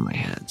anybody in my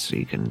head, so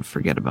you can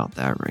forget about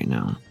that right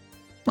now.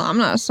 Well, I'm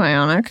not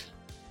psionic.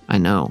 I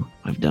know.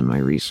 I've done my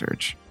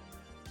research.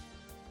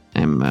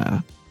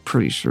 I'm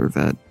pretty sure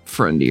that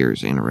friend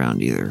ears ain't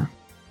around either.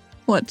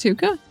 What,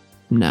 Tuca?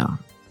 No.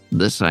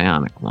 The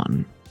psionic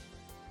one.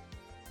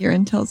 Your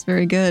intel's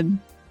very good.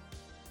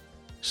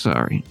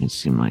 Sorry, it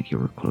seemed like you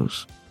were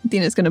close.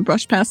 Dina's going to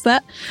brush past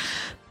that.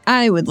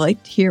 I would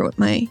like to hear what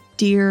my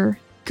dear,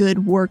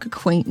 good work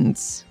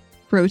acquaintance,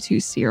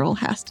 Rotu Cyril,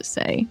 has to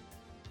say.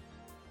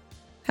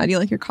 How do you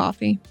like your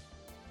coffee?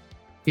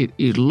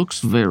 It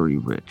looks very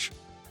rich.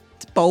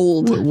 It's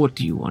bold. What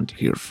do you want to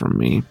hear from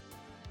me?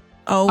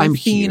 Oh, I'm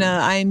Athena,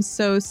 here. I'm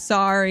so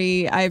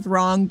sorry. I've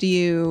wronged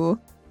you.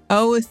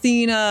 Oh,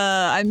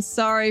 Athena, I'm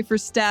sorry for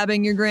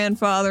stabbing your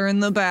grandfather in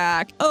the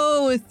back.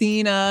 Oh,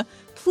 Athena,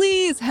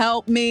 please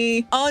help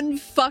me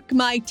unfuck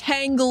my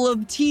tangle of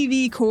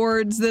TV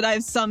cords that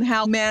I've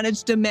somehow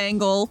managed to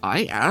mangle.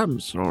 I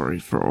am sorry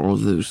for all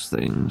those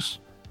things.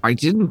 I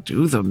didn't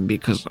do them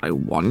because I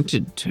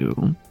wanted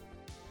to.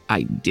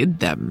 I did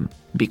them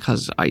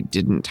because I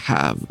didn't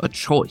have a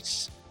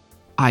choice.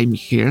 I'm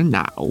here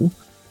now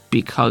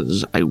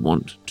because I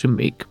want to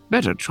make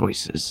better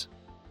choices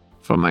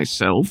for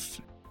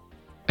myself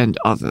and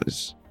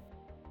others.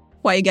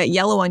 Why you got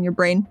yellow on your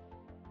brain?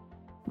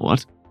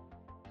 What?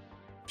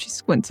 She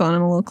squints on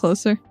him a little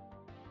closer.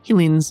 He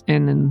leans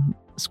in and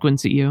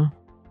squints at you.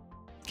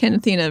 Can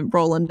Athena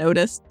roll a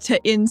notice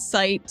to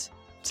insight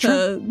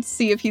to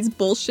see if he's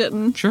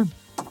bullshitting? Sure.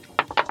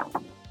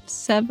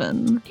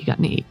 7. He got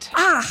an 8.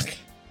 Ah!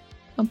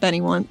 I'll bet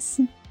he once.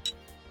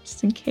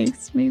 Just in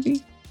case,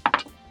 maybe.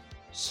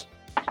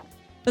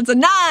 That's a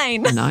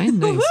 9! A 9?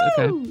 Nice,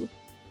 okay. Woohoo!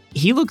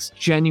 He looks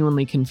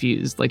genuinely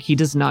confused, like he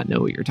does not know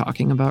what you're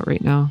talking about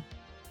right now.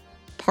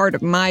 Part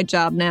of my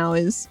job now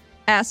is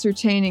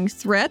ascertaining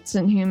threats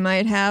and who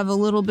might have a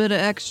little bit of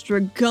extra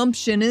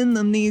gumption in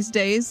them these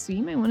days, so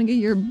you might want to get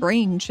your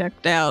brain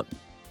checked out,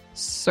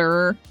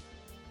 sir.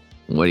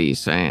 What are you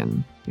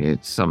saying?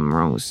 It's something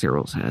wrong with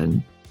Cyril's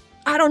head.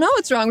 I don't know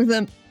what's wrong with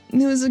him.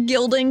 It was a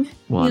gilding,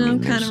 Well, you know, I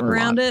mean, kind there's of a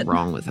around lot it.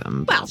 wrong with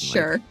him. Well, but,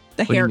 sure.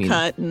 The what do you mean?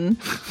 haircut and...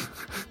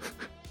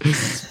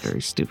 It's a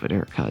very stupid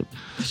haircut.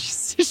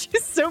 She's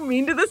so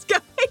mean to this guy.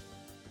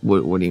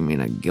 What do you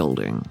mean a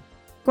gilding?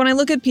 When I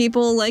look at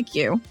people like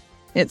you,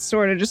 it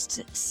sort of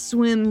just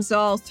swims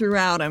all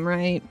throughout him,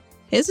 right?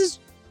 His is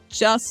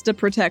just a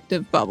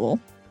protective bubble.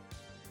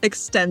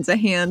 Extends a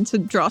hand to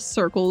draw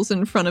circles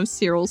in front of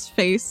Cyril's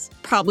face.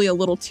 Probably a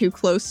little too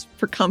close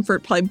for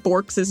comfort. Probably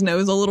borks his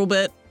nose a little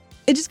bit.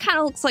 It just kind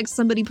of looks like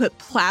somebody put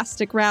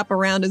plastic wrap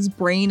around his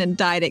brain and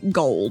dyed it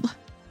gold.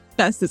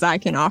 Best as I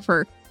can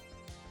offer.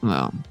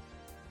 Well,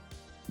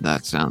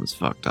 that sounds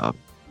fucked up.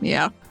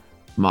 Yeah.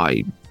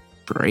 My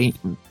brain?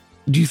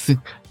 Do you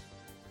think...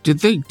 Did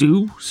they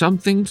do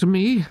something to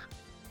me?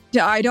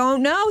 I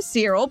don't know,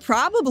 Cyril.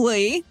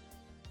 Probably.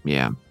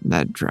 Yeah,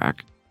 that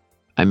track.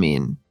 I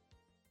mean,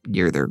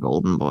 you're their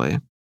golden boy.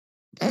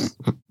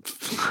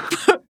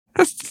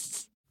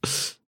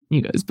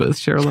 You guys both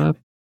share a laugh.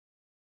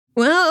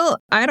 Well,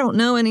 I don't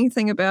know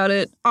anything about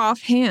it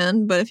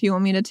offhand, but if you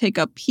want me to take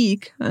a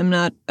peek, I'm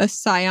not a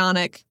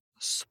psionic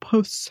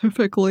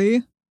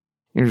specifically.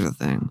 Here's the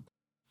thing.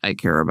 I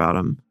care about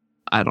them.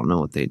 I don't know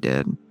what they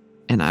did,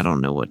 and I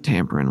don't know what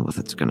tampering with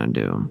it's gonna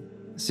do.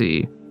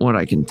 See, what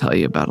I can tell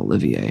you about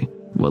Olivier,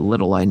 what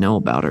little I know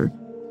about her,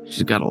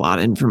 she's got a lot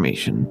of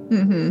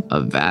information,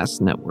 a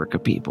vast network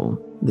of people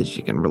that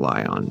she can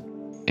rely on,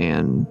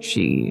 and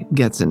she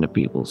gets into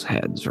people's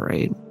heads,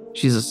 right?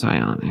 She's a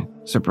psionic,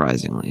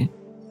 surprisingly.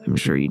 I'm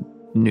sure you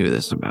knew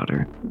this about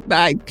her.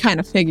 I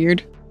kind of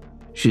figured.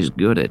 She's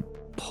good at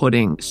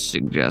putting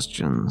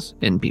suggestions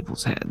in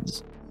people's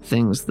heads,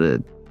 things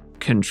that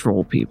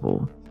control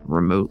people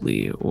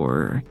remotely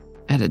or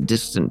at a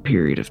distant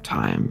period of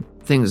time,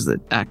 things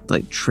that act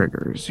like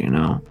triggers, you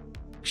know?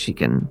 She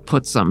can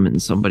put something in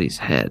somebody's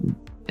head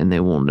and they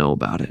won't know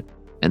about it,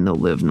 and they'll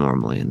live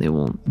normally and they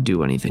won't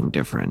do anything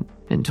different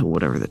until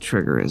whatever the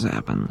trigger is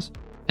happens,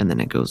 and then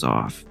it goes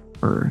off.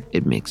 Or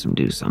it makes them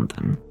do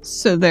something.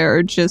 So there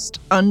are just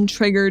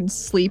untriggered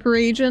sleeper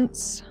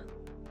agents?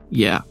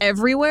 Yeah.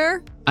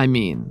 Everywhere? I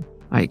mean,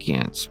 I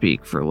can't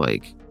speak for,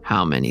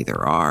 how many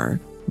there are,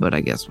 but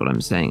I guess what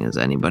I'm saying is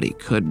anybody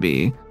could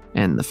be,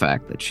 and the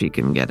fact that she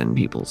can get in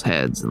people's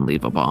heads and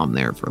leave a bomb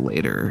there for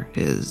later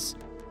is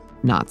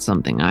not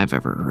something I've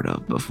ever heard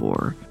of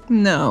before.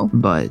 No.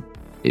 But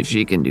if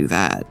she can do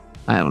that,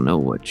 I don't know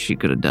what she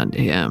could have done to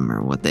him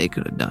or what they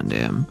could have done to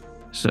him.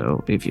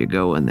 So if you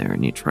go in there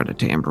and you try to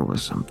tamper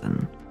with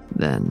something,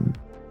 then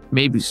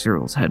maybe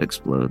Cyril's head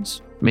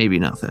explodes. Maybe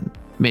nothing.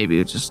 Maybe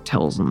it just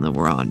tells them that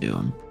we're on to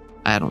him.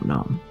 I don't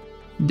know.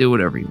 Do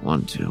whatever you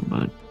want to,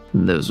 but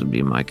those would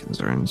be my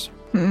concerns.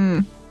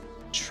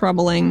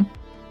 Troubling.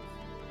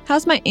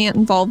 How's my aunt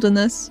involved in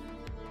this?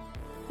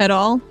 At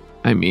all?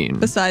 I mean...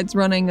 Besides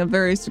running a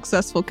very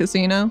successful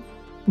casino?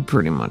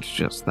 Pretty much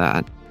just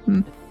that.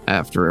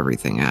 After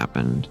everything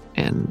happened,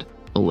 and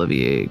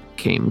Olivier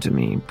came to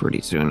me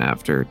pretty soon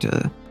after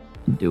to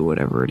do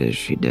whatever it is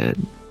she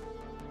did.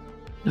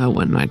 I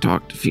went and I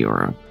talked to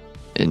Fiora,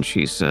 and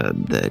she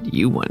said that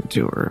you went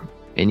to her,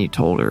 and you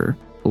told her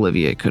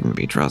Olivier couldn't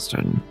be trusted,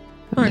 and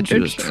that she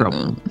was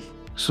trouble.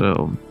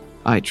 So,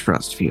 I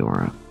trust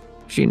Fiora.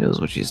 She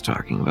knows what she's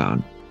talking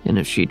about, and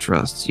if she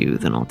trusts you,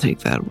 then I'll take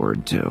that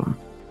word too.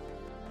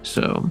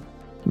 So,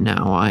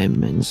 now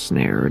I'm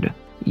ensnared,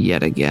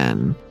 yet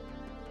again,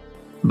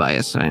 by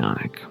a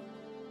psionic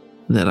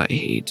that I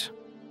hate,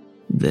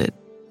 that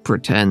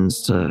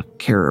pretends to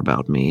care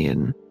about me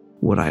and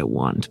what I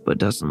want, but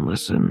doesn't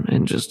listen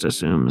and just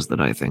assumes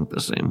that I think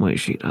the same way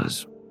she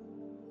does.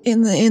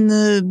 In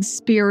the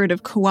spirit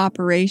of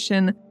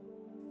cooperation,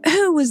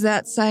 who was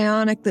that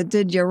psionic that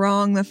did you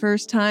wrong the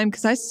first time?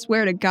 Because I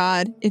swear to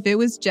God, if it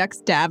was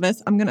Jex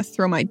Davith, I'm going to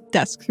throw my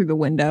desk through the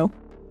window.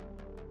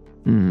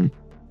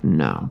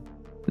 No,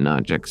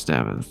 not Jex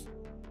Davith.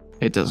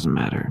 It doesn't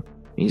matter.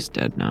 He's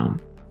dead now.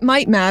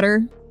 Might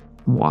matter.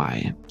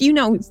 Why? You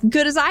know as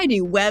good as I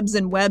do, webs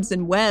and webs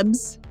and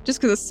webs.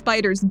 Just because a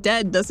spider's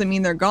dead doesn't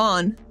mean they're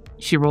gone.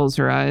 She rolls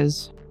her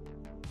eyes.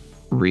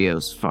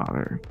 Rio's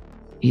father.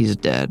 He's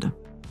dead.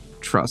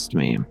 Trust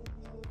me.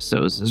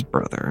 So is his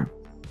brother.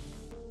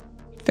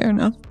 Fair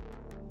enough.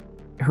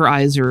 Her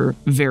eyes are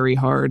very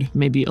hard,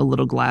 maybe a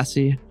little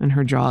glassy, and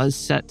her jaw is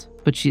set.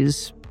 But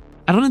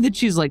I don't know that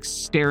she's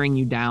staring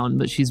you down,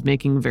 but she's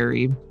making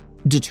very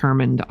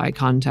determined eye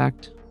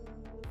contact.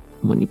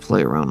 When you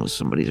play around with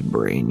somebody's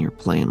brain, you're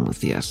playing with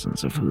the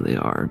essence of who they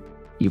are.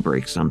 You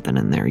break something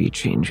in there, you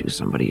change who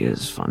somebody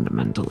is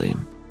fundamentally.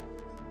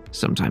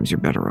 Sometimes you're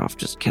better off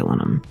just killing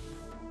them.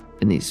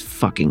 And these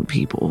fucking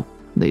people,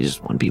 they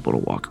just want people to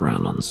walk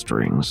around on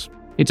strings.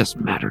 It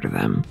doesn't matter to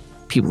them.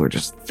 People are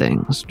just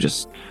things,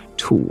 just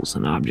tools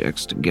and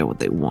objects to get what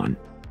they want.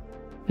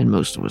 And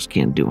most of us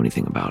can't do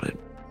anything about it.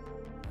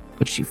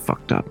 But she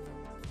fucked up.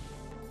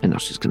 And now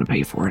she's gonna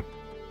pay for it.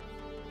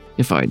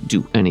 If I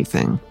do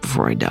anything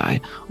before I die,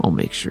 I'll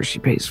make sure she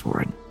pays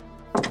for it.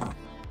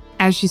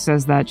 As she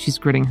says that, she's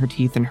gritting her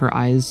teeth and her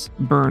eyes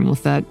burn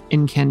with that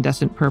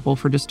incandescent purple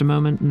for just a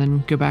moment and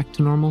then go back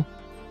to normal.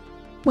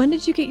 When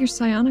did you get your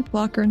psionic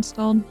blocker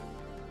installed?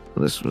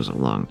 This was a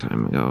long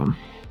time ago.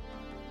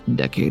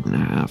 Decade and a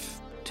half,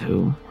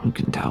 2, who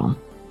can tell?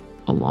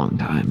 A long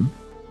time.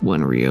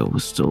 When Rio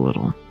was still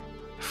little.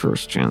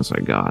 First chance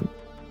I got.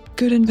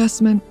 Good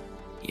investment.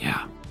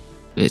 Yeah.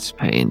 It's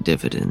paying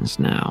dividends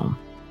now.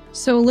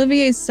 So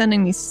Olivier's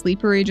sending these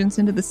sleeper agents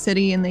into the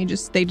city and they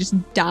just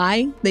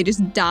die? They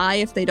just die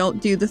if they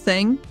don't do the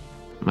thing?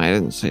 I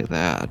didn't say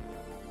that.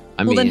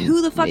 Well, then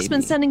who the fuck's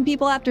been sending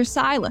people after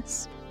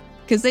Silas?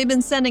 Because they've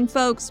been sending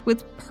folks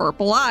with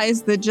purple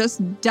eyes that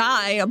just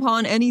die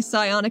upon any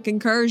psionic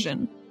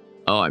incursion.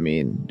 Oh,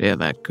 yeah,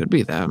 that could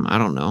be them. I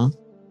don't know.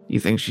 You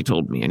think she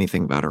told me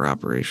anything about her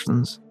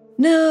operations?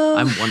 No.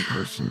 I'm one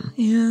person.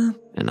 Yeah.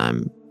 And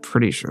I'm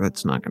pretty sure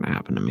that's not going to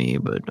happen to me,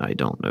 but I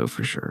don't know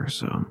for sure,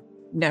 so...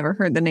 Never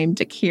heard the name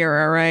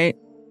Dakira, right?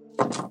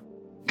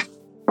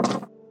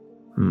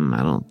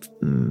 I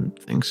don't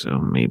think so,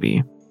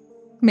 maybe.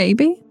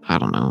 Maybe. I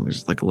don't know.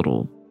 There's like a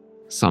little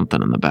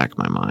something in the back of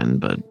my mind,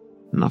 but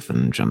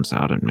nothing jumps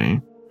out at me.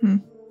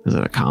 Is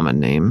it a common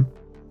name?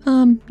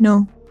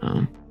 No.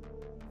 Oh.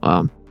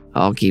 Well,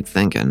 I'll keep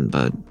thinking,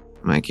 but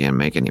I can't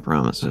make any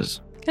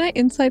promises. Can I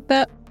insight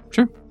that?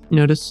 Sure.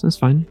 Notice is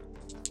fine.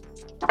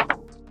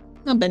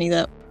 I'll Benny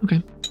that.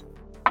 Okay.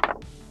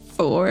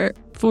 4.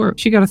 4.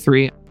 She got a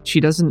 3. She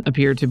doesn't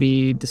appear to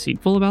be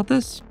deceitful about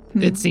this.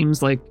 It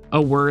seems like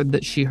a word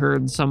that she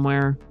heard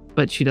somewhere,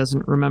 but she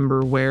doesn't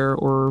remember where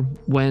or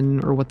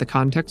when or what the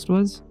context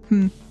was.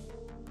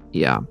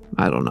 Yeah,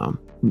 I don't know.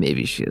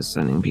 Maybe she is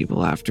sending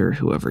people after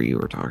whoever you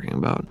were talking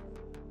about.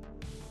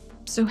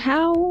 So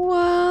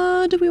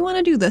how do we want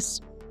to do this?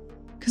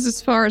 Because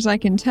as far as I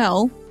can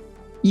tell,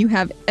 you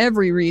have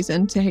every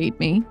reason to hate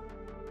me.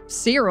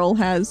 Cyril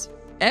has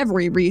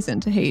every reason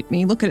to hate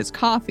me. Look at his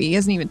coffee. He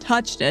hasn't even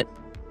touched it.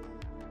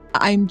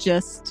 I'm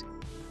just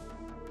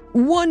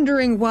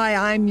wondering why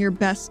I'm your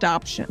best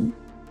option.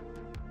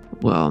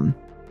 Well,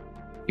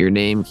 your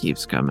name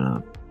keeps coming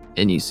up,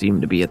 and you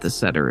seem to be at the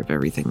center of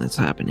everything that's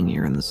happening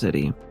here in the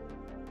city.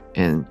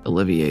 And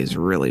Olivier's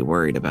really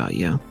worried about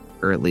you,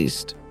 or at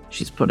least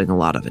she's putting a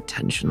lot of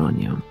attention on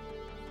you.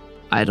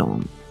 I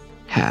don't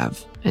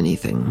have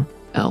anything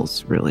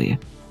else, really.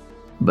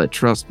 But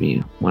trust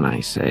me when I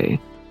say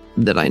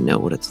that I know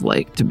what it's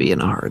like to be in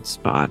a hard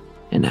spot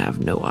and have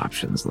no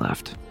options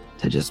left,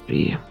 to just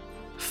be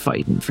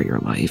fighting for your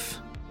life.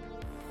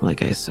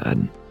 Like I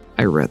said,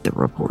 I read the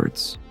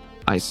reports.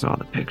 I saw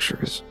the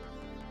pictures.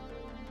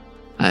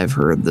 I've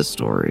heard the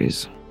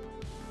stories.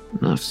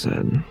 Enough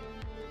said.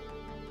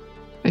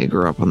 I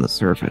grew up on the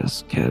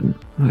surface, kid.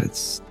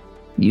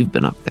 You've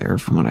been up there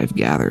from what I've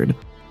gathered.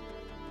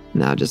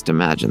 Now just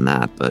imagine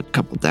that, but a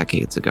couple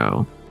decades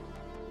ago.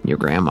 Your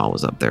grandma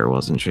was up there,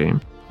 wasn't she?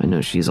 I know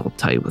she's all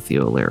tight with the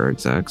O'Lara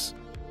execs.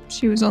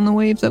 She was on the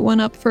wave that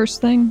went up first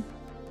thing.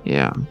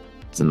 Yeah,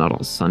 it's not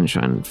all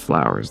sunshine and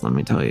flowers, let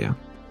me tell you.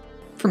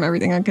 From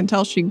everything I can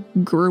tell, she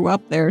grew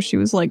up there. She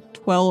was like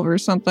 12 or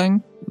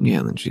something.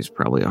 Yeah, then she's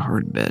probably a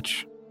hard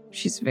bitch.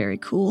 She's very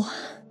cool.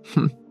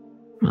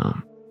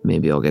 Well,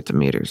 maybe I'll get to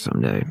meet her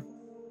someday.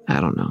 I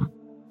don't know.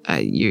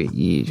 I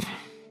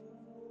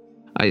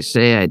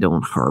say I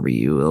don't harbor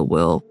you ill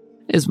will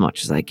as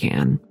much as I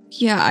can.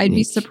 Yeah, I'd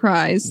be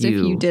surprised if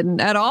you didn't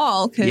at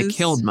all, because... You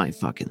killed my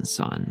fucking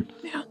son.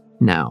 Yeah.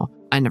 Now,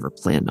 I never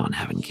planned on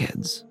having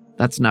kids.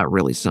 That's not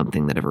really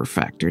something that ever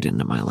factored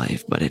into my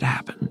life, but it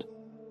happened.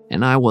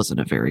 And I wasn't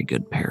a very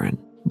good parent,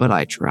 but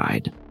I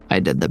tried. I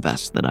did the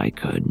best that I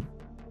could.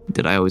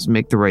 Did I always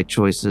make the right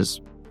choices?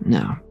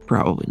 No,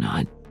 probably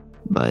not.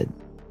 But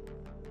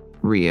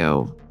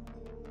Rio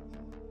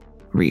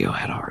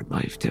had a hard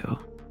life too.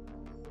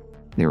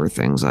 There were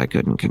things I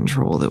couldn't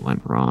control that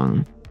went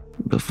wrong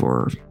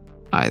before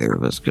either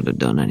of us could have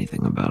done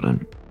anything about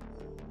it.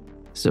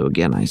 So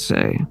again, I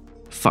say,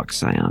 fuck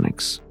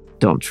psionics.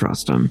 Don't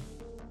trust them.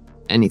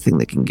 Anything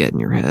that can get in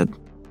your head,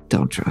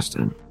 don't trust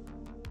it.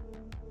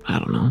 I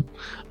don't know.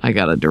 I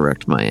gotta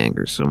direct my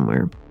anger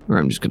somewhere, or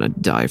I'm just gonna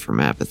die from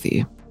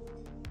apathy.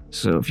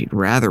 So if you'd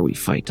rather we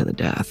fight to the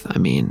death, I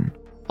mean,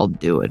 I'll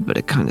do it, but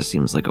it kind of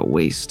seems like a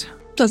waste.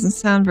 Doesn't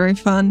sound very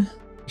fun.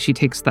 She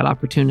takes that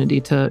opportunity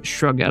to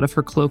shrug out of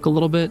her cloak a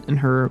little bit, and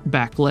her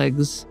back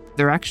legs,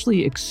 they're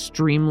actually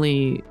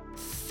extremely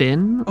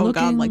thin Oh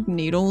looking. god, like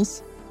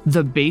needles.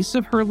 The base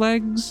of her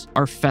legs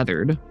are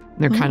feathered.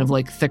 They're kind of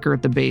like thicker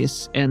at the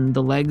base, and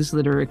the legs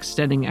that are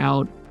extending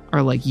out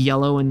are like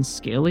yellow and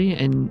scaly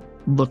and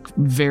look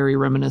very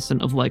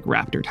reminiscent of like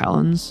raptor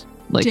talons.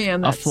 Like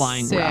Damn, a that's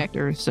flying sick.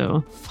 raptor.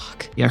 So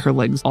Fuck. yeah, her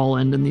legs all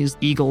end in these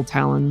eagle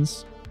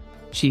talons.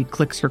 She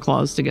clicks her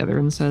claws together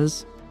and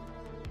says,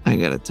 I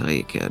gotta tell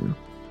you, kid,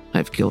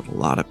 I've killed a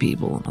lot of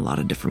people in a lot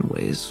of different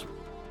ways.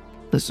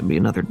 This would be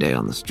another day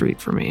on the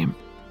street for me,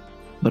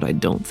 but I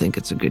don't think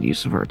it's a good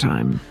use of our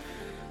time.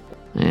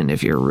 And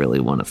if you really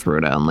want to throw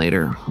down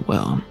later,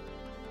 well,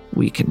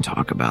 we can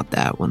talk about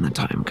that when the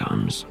time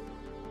comes.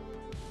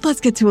 Let's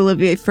get to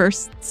Olivier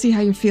first. See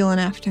how you're feeling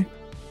after.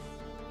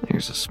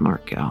 There's a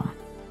smart gal.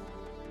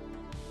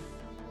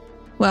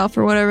 Well,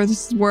 for whatever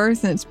this is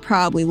worth, and it's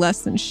probably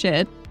less than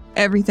shit,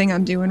 everything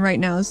I'm doing right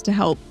now is to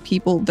help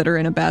people that are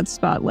in a bad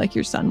spot like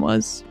your son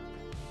was.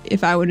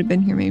 If I would have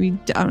been here maybe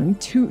down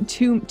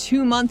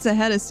 2 months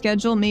ahead of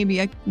schedule,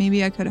 maybe I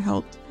could have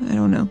helped. I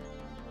don't know.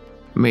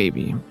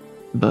 Maybe,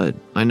 but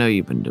I know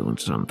you've been doing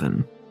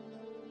something.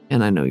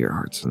 And I know your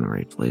heart's in the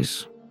right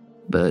place.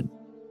 But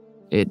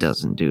it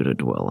doesn't do to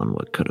dwell on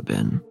what could have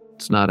been.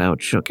 It's not how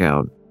it shook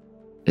out.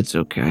 It's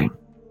okay.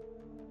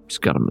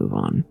 Just gotta move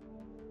on.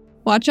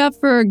 Watch out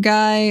for a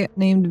guy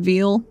named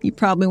Veal. You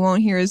probably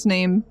won't hear his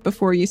name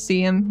before you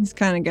see him. He's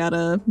kind of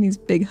got he's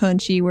big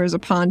hunchy, wears a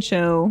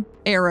poncho,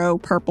 arrow,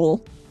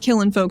 purple,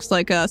 killing folks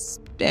like us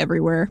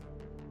everywhere.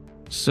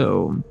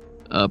 So,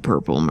 a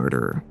purple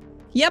murderer.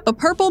 Yep, a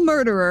purple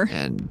murderer.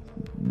 And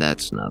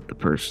that's not the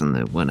person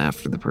that went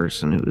after the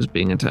person who was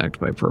being attacked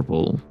by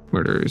purple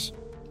murderers.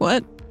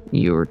 What?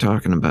 You were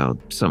talking about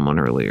someone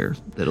earlier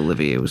that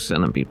Olivier was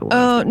sending people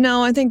Oh, after.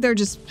 no, I think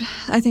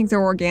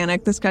they're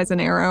organic. This guy's an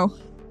arrow.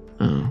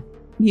 Oh,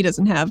 He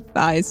doesn't have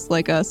eyes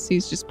like us.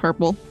 He's just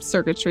purple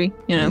circuitry,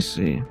 you know. I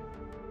see.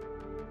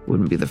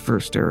 Wouldn't be the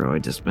first arrow I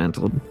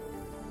dismantled.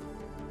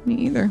 Me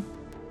either.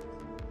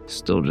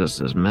 Still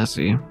just as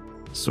messy.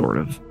 Sort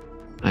of.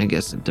 I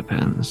guess it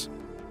depends.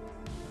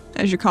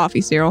 How's your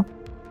coffee, Cyril?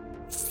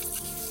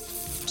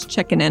 Just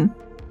checking in.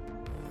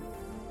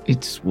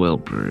 It's well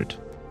brewed.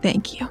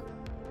 Thank you.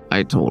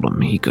 I told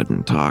him he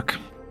couldn't talk.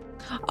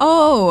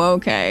 Oh,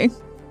 okay.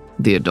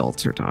 The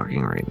adults are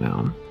talking right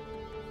now.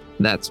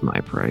 That's my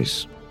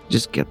price.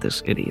 Just get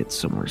this idiot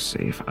somewhere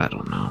safe. I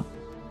don't know.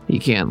 He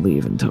can't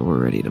leave until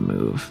we're ready to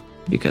move.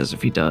 Because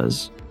if he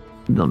does,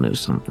 they'll know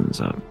something's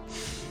up.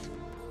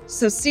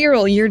 So,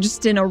 Cyril, you're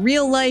just in a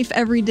real-life,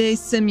 everyday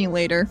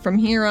simulator from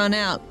here on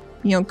out.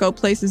 You don't go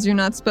places you're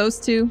not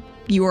supposed to.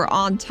 You are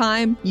on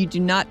time. You do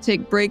not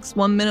take breaks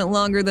 1 minute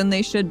longer than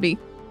they should be.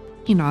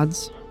 He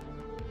nods.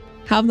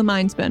 How have the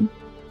mines been?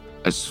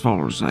 As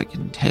far as I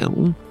can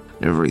tell,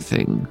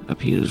 everything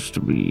appears to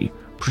be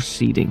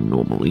proceeding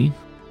normally.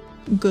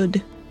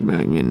 Good.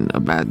 I'm in a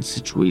bad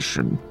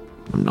situation.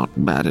 I'm not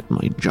bad at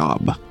my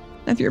job.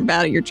 If you're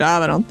bad at your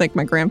job, I don't think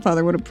my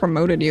grandfather would have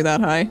promoted you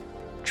that high.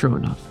 True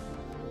enough.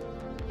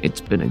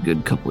 It's been a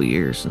good couple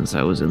years since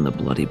I was in the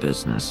bloody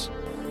business.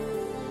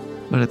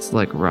 But it's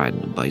like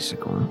riding a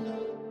bicycle.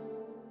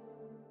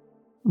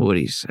 What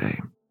do you say?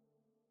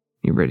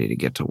 You ready to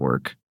get to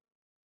work?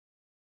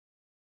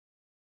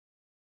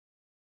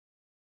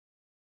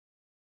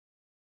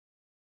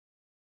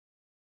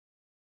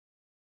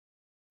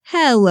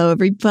 Hello,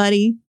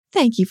 everybody.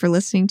 Thank you for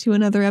listening to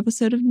another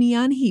episode of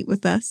Neon Heat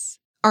with us.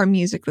 Our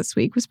music this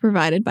week was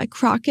provided by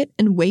Crockett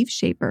and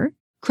Waveshaper.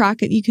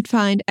 Crockett you could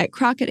find at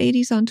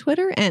Crockett80s on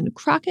Twitter and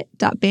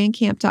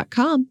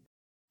crockett.bandcamp.com.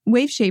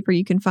 Waveshaper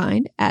you can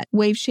find at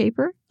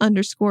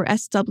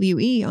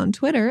Waveshaper_SWE on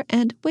Twitter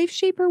and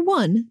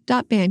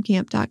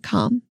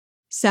Waveshaper1.bandcamp.com.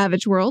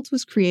 Savage Worlds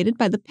was created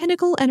by the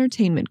Pinnacle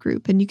Entertainment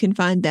Group, and you can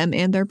find them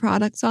and their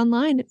products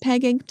online at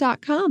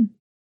peginc.com.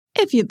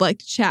 If you'd like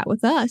to chat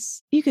with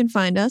us, you can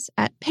find us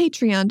at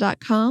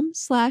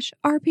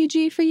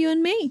patreon.com/RPG for you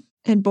and me.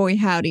 And boy,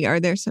 howdy, are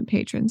there some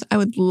patrons I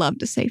would love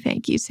to say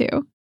thank you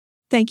to.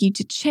 Thank you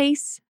to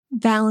Chase,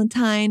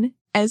 Valentine,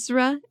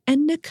 Ezra,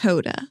 and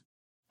Nakota.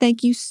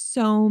 Thank you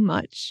so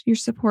much. Your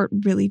support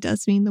really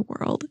does mean the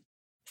world.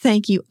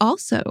 Thank you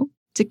also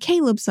to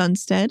Caleb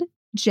Sunstead,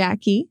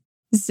 Jackie,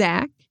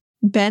 Zach,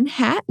 Ben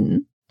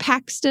Hatton,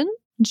 Paxton,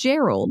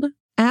 Gerald,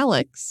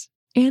 Alex,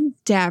 and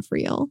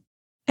Davriel.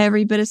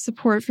 Every bit of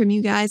support from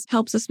you guys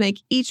helps us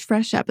make each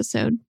fresh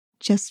episode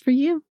just for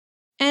you.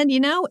 And you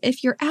know,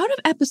 if you're out of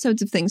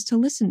episodes of things to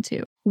listen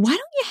to, why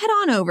don't you head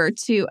on over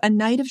to A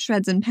Night of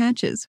Shreds and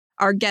Patches?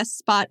 Our guest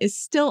spot is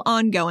still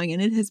ongoing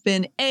and it has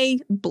been a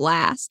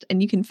blast.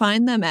 And you can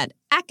find them at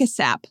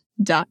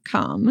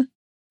akasap.com.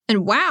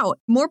 And wow,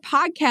 more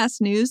podcast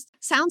news.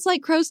 Sounds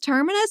Like Crow's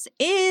Terminus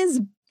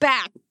is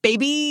back,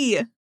 baby.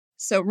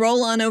 So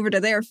roll on over to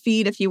their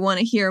feed if you want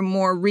to hear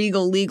more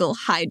regal legal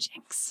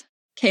hijinks.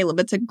 Caleb,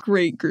 it's a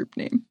great group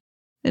name.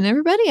 And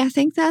everybody, I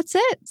think that's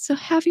it. So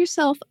have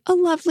yourself a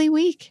lovely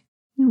week.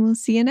 And we'll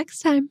see you next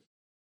time.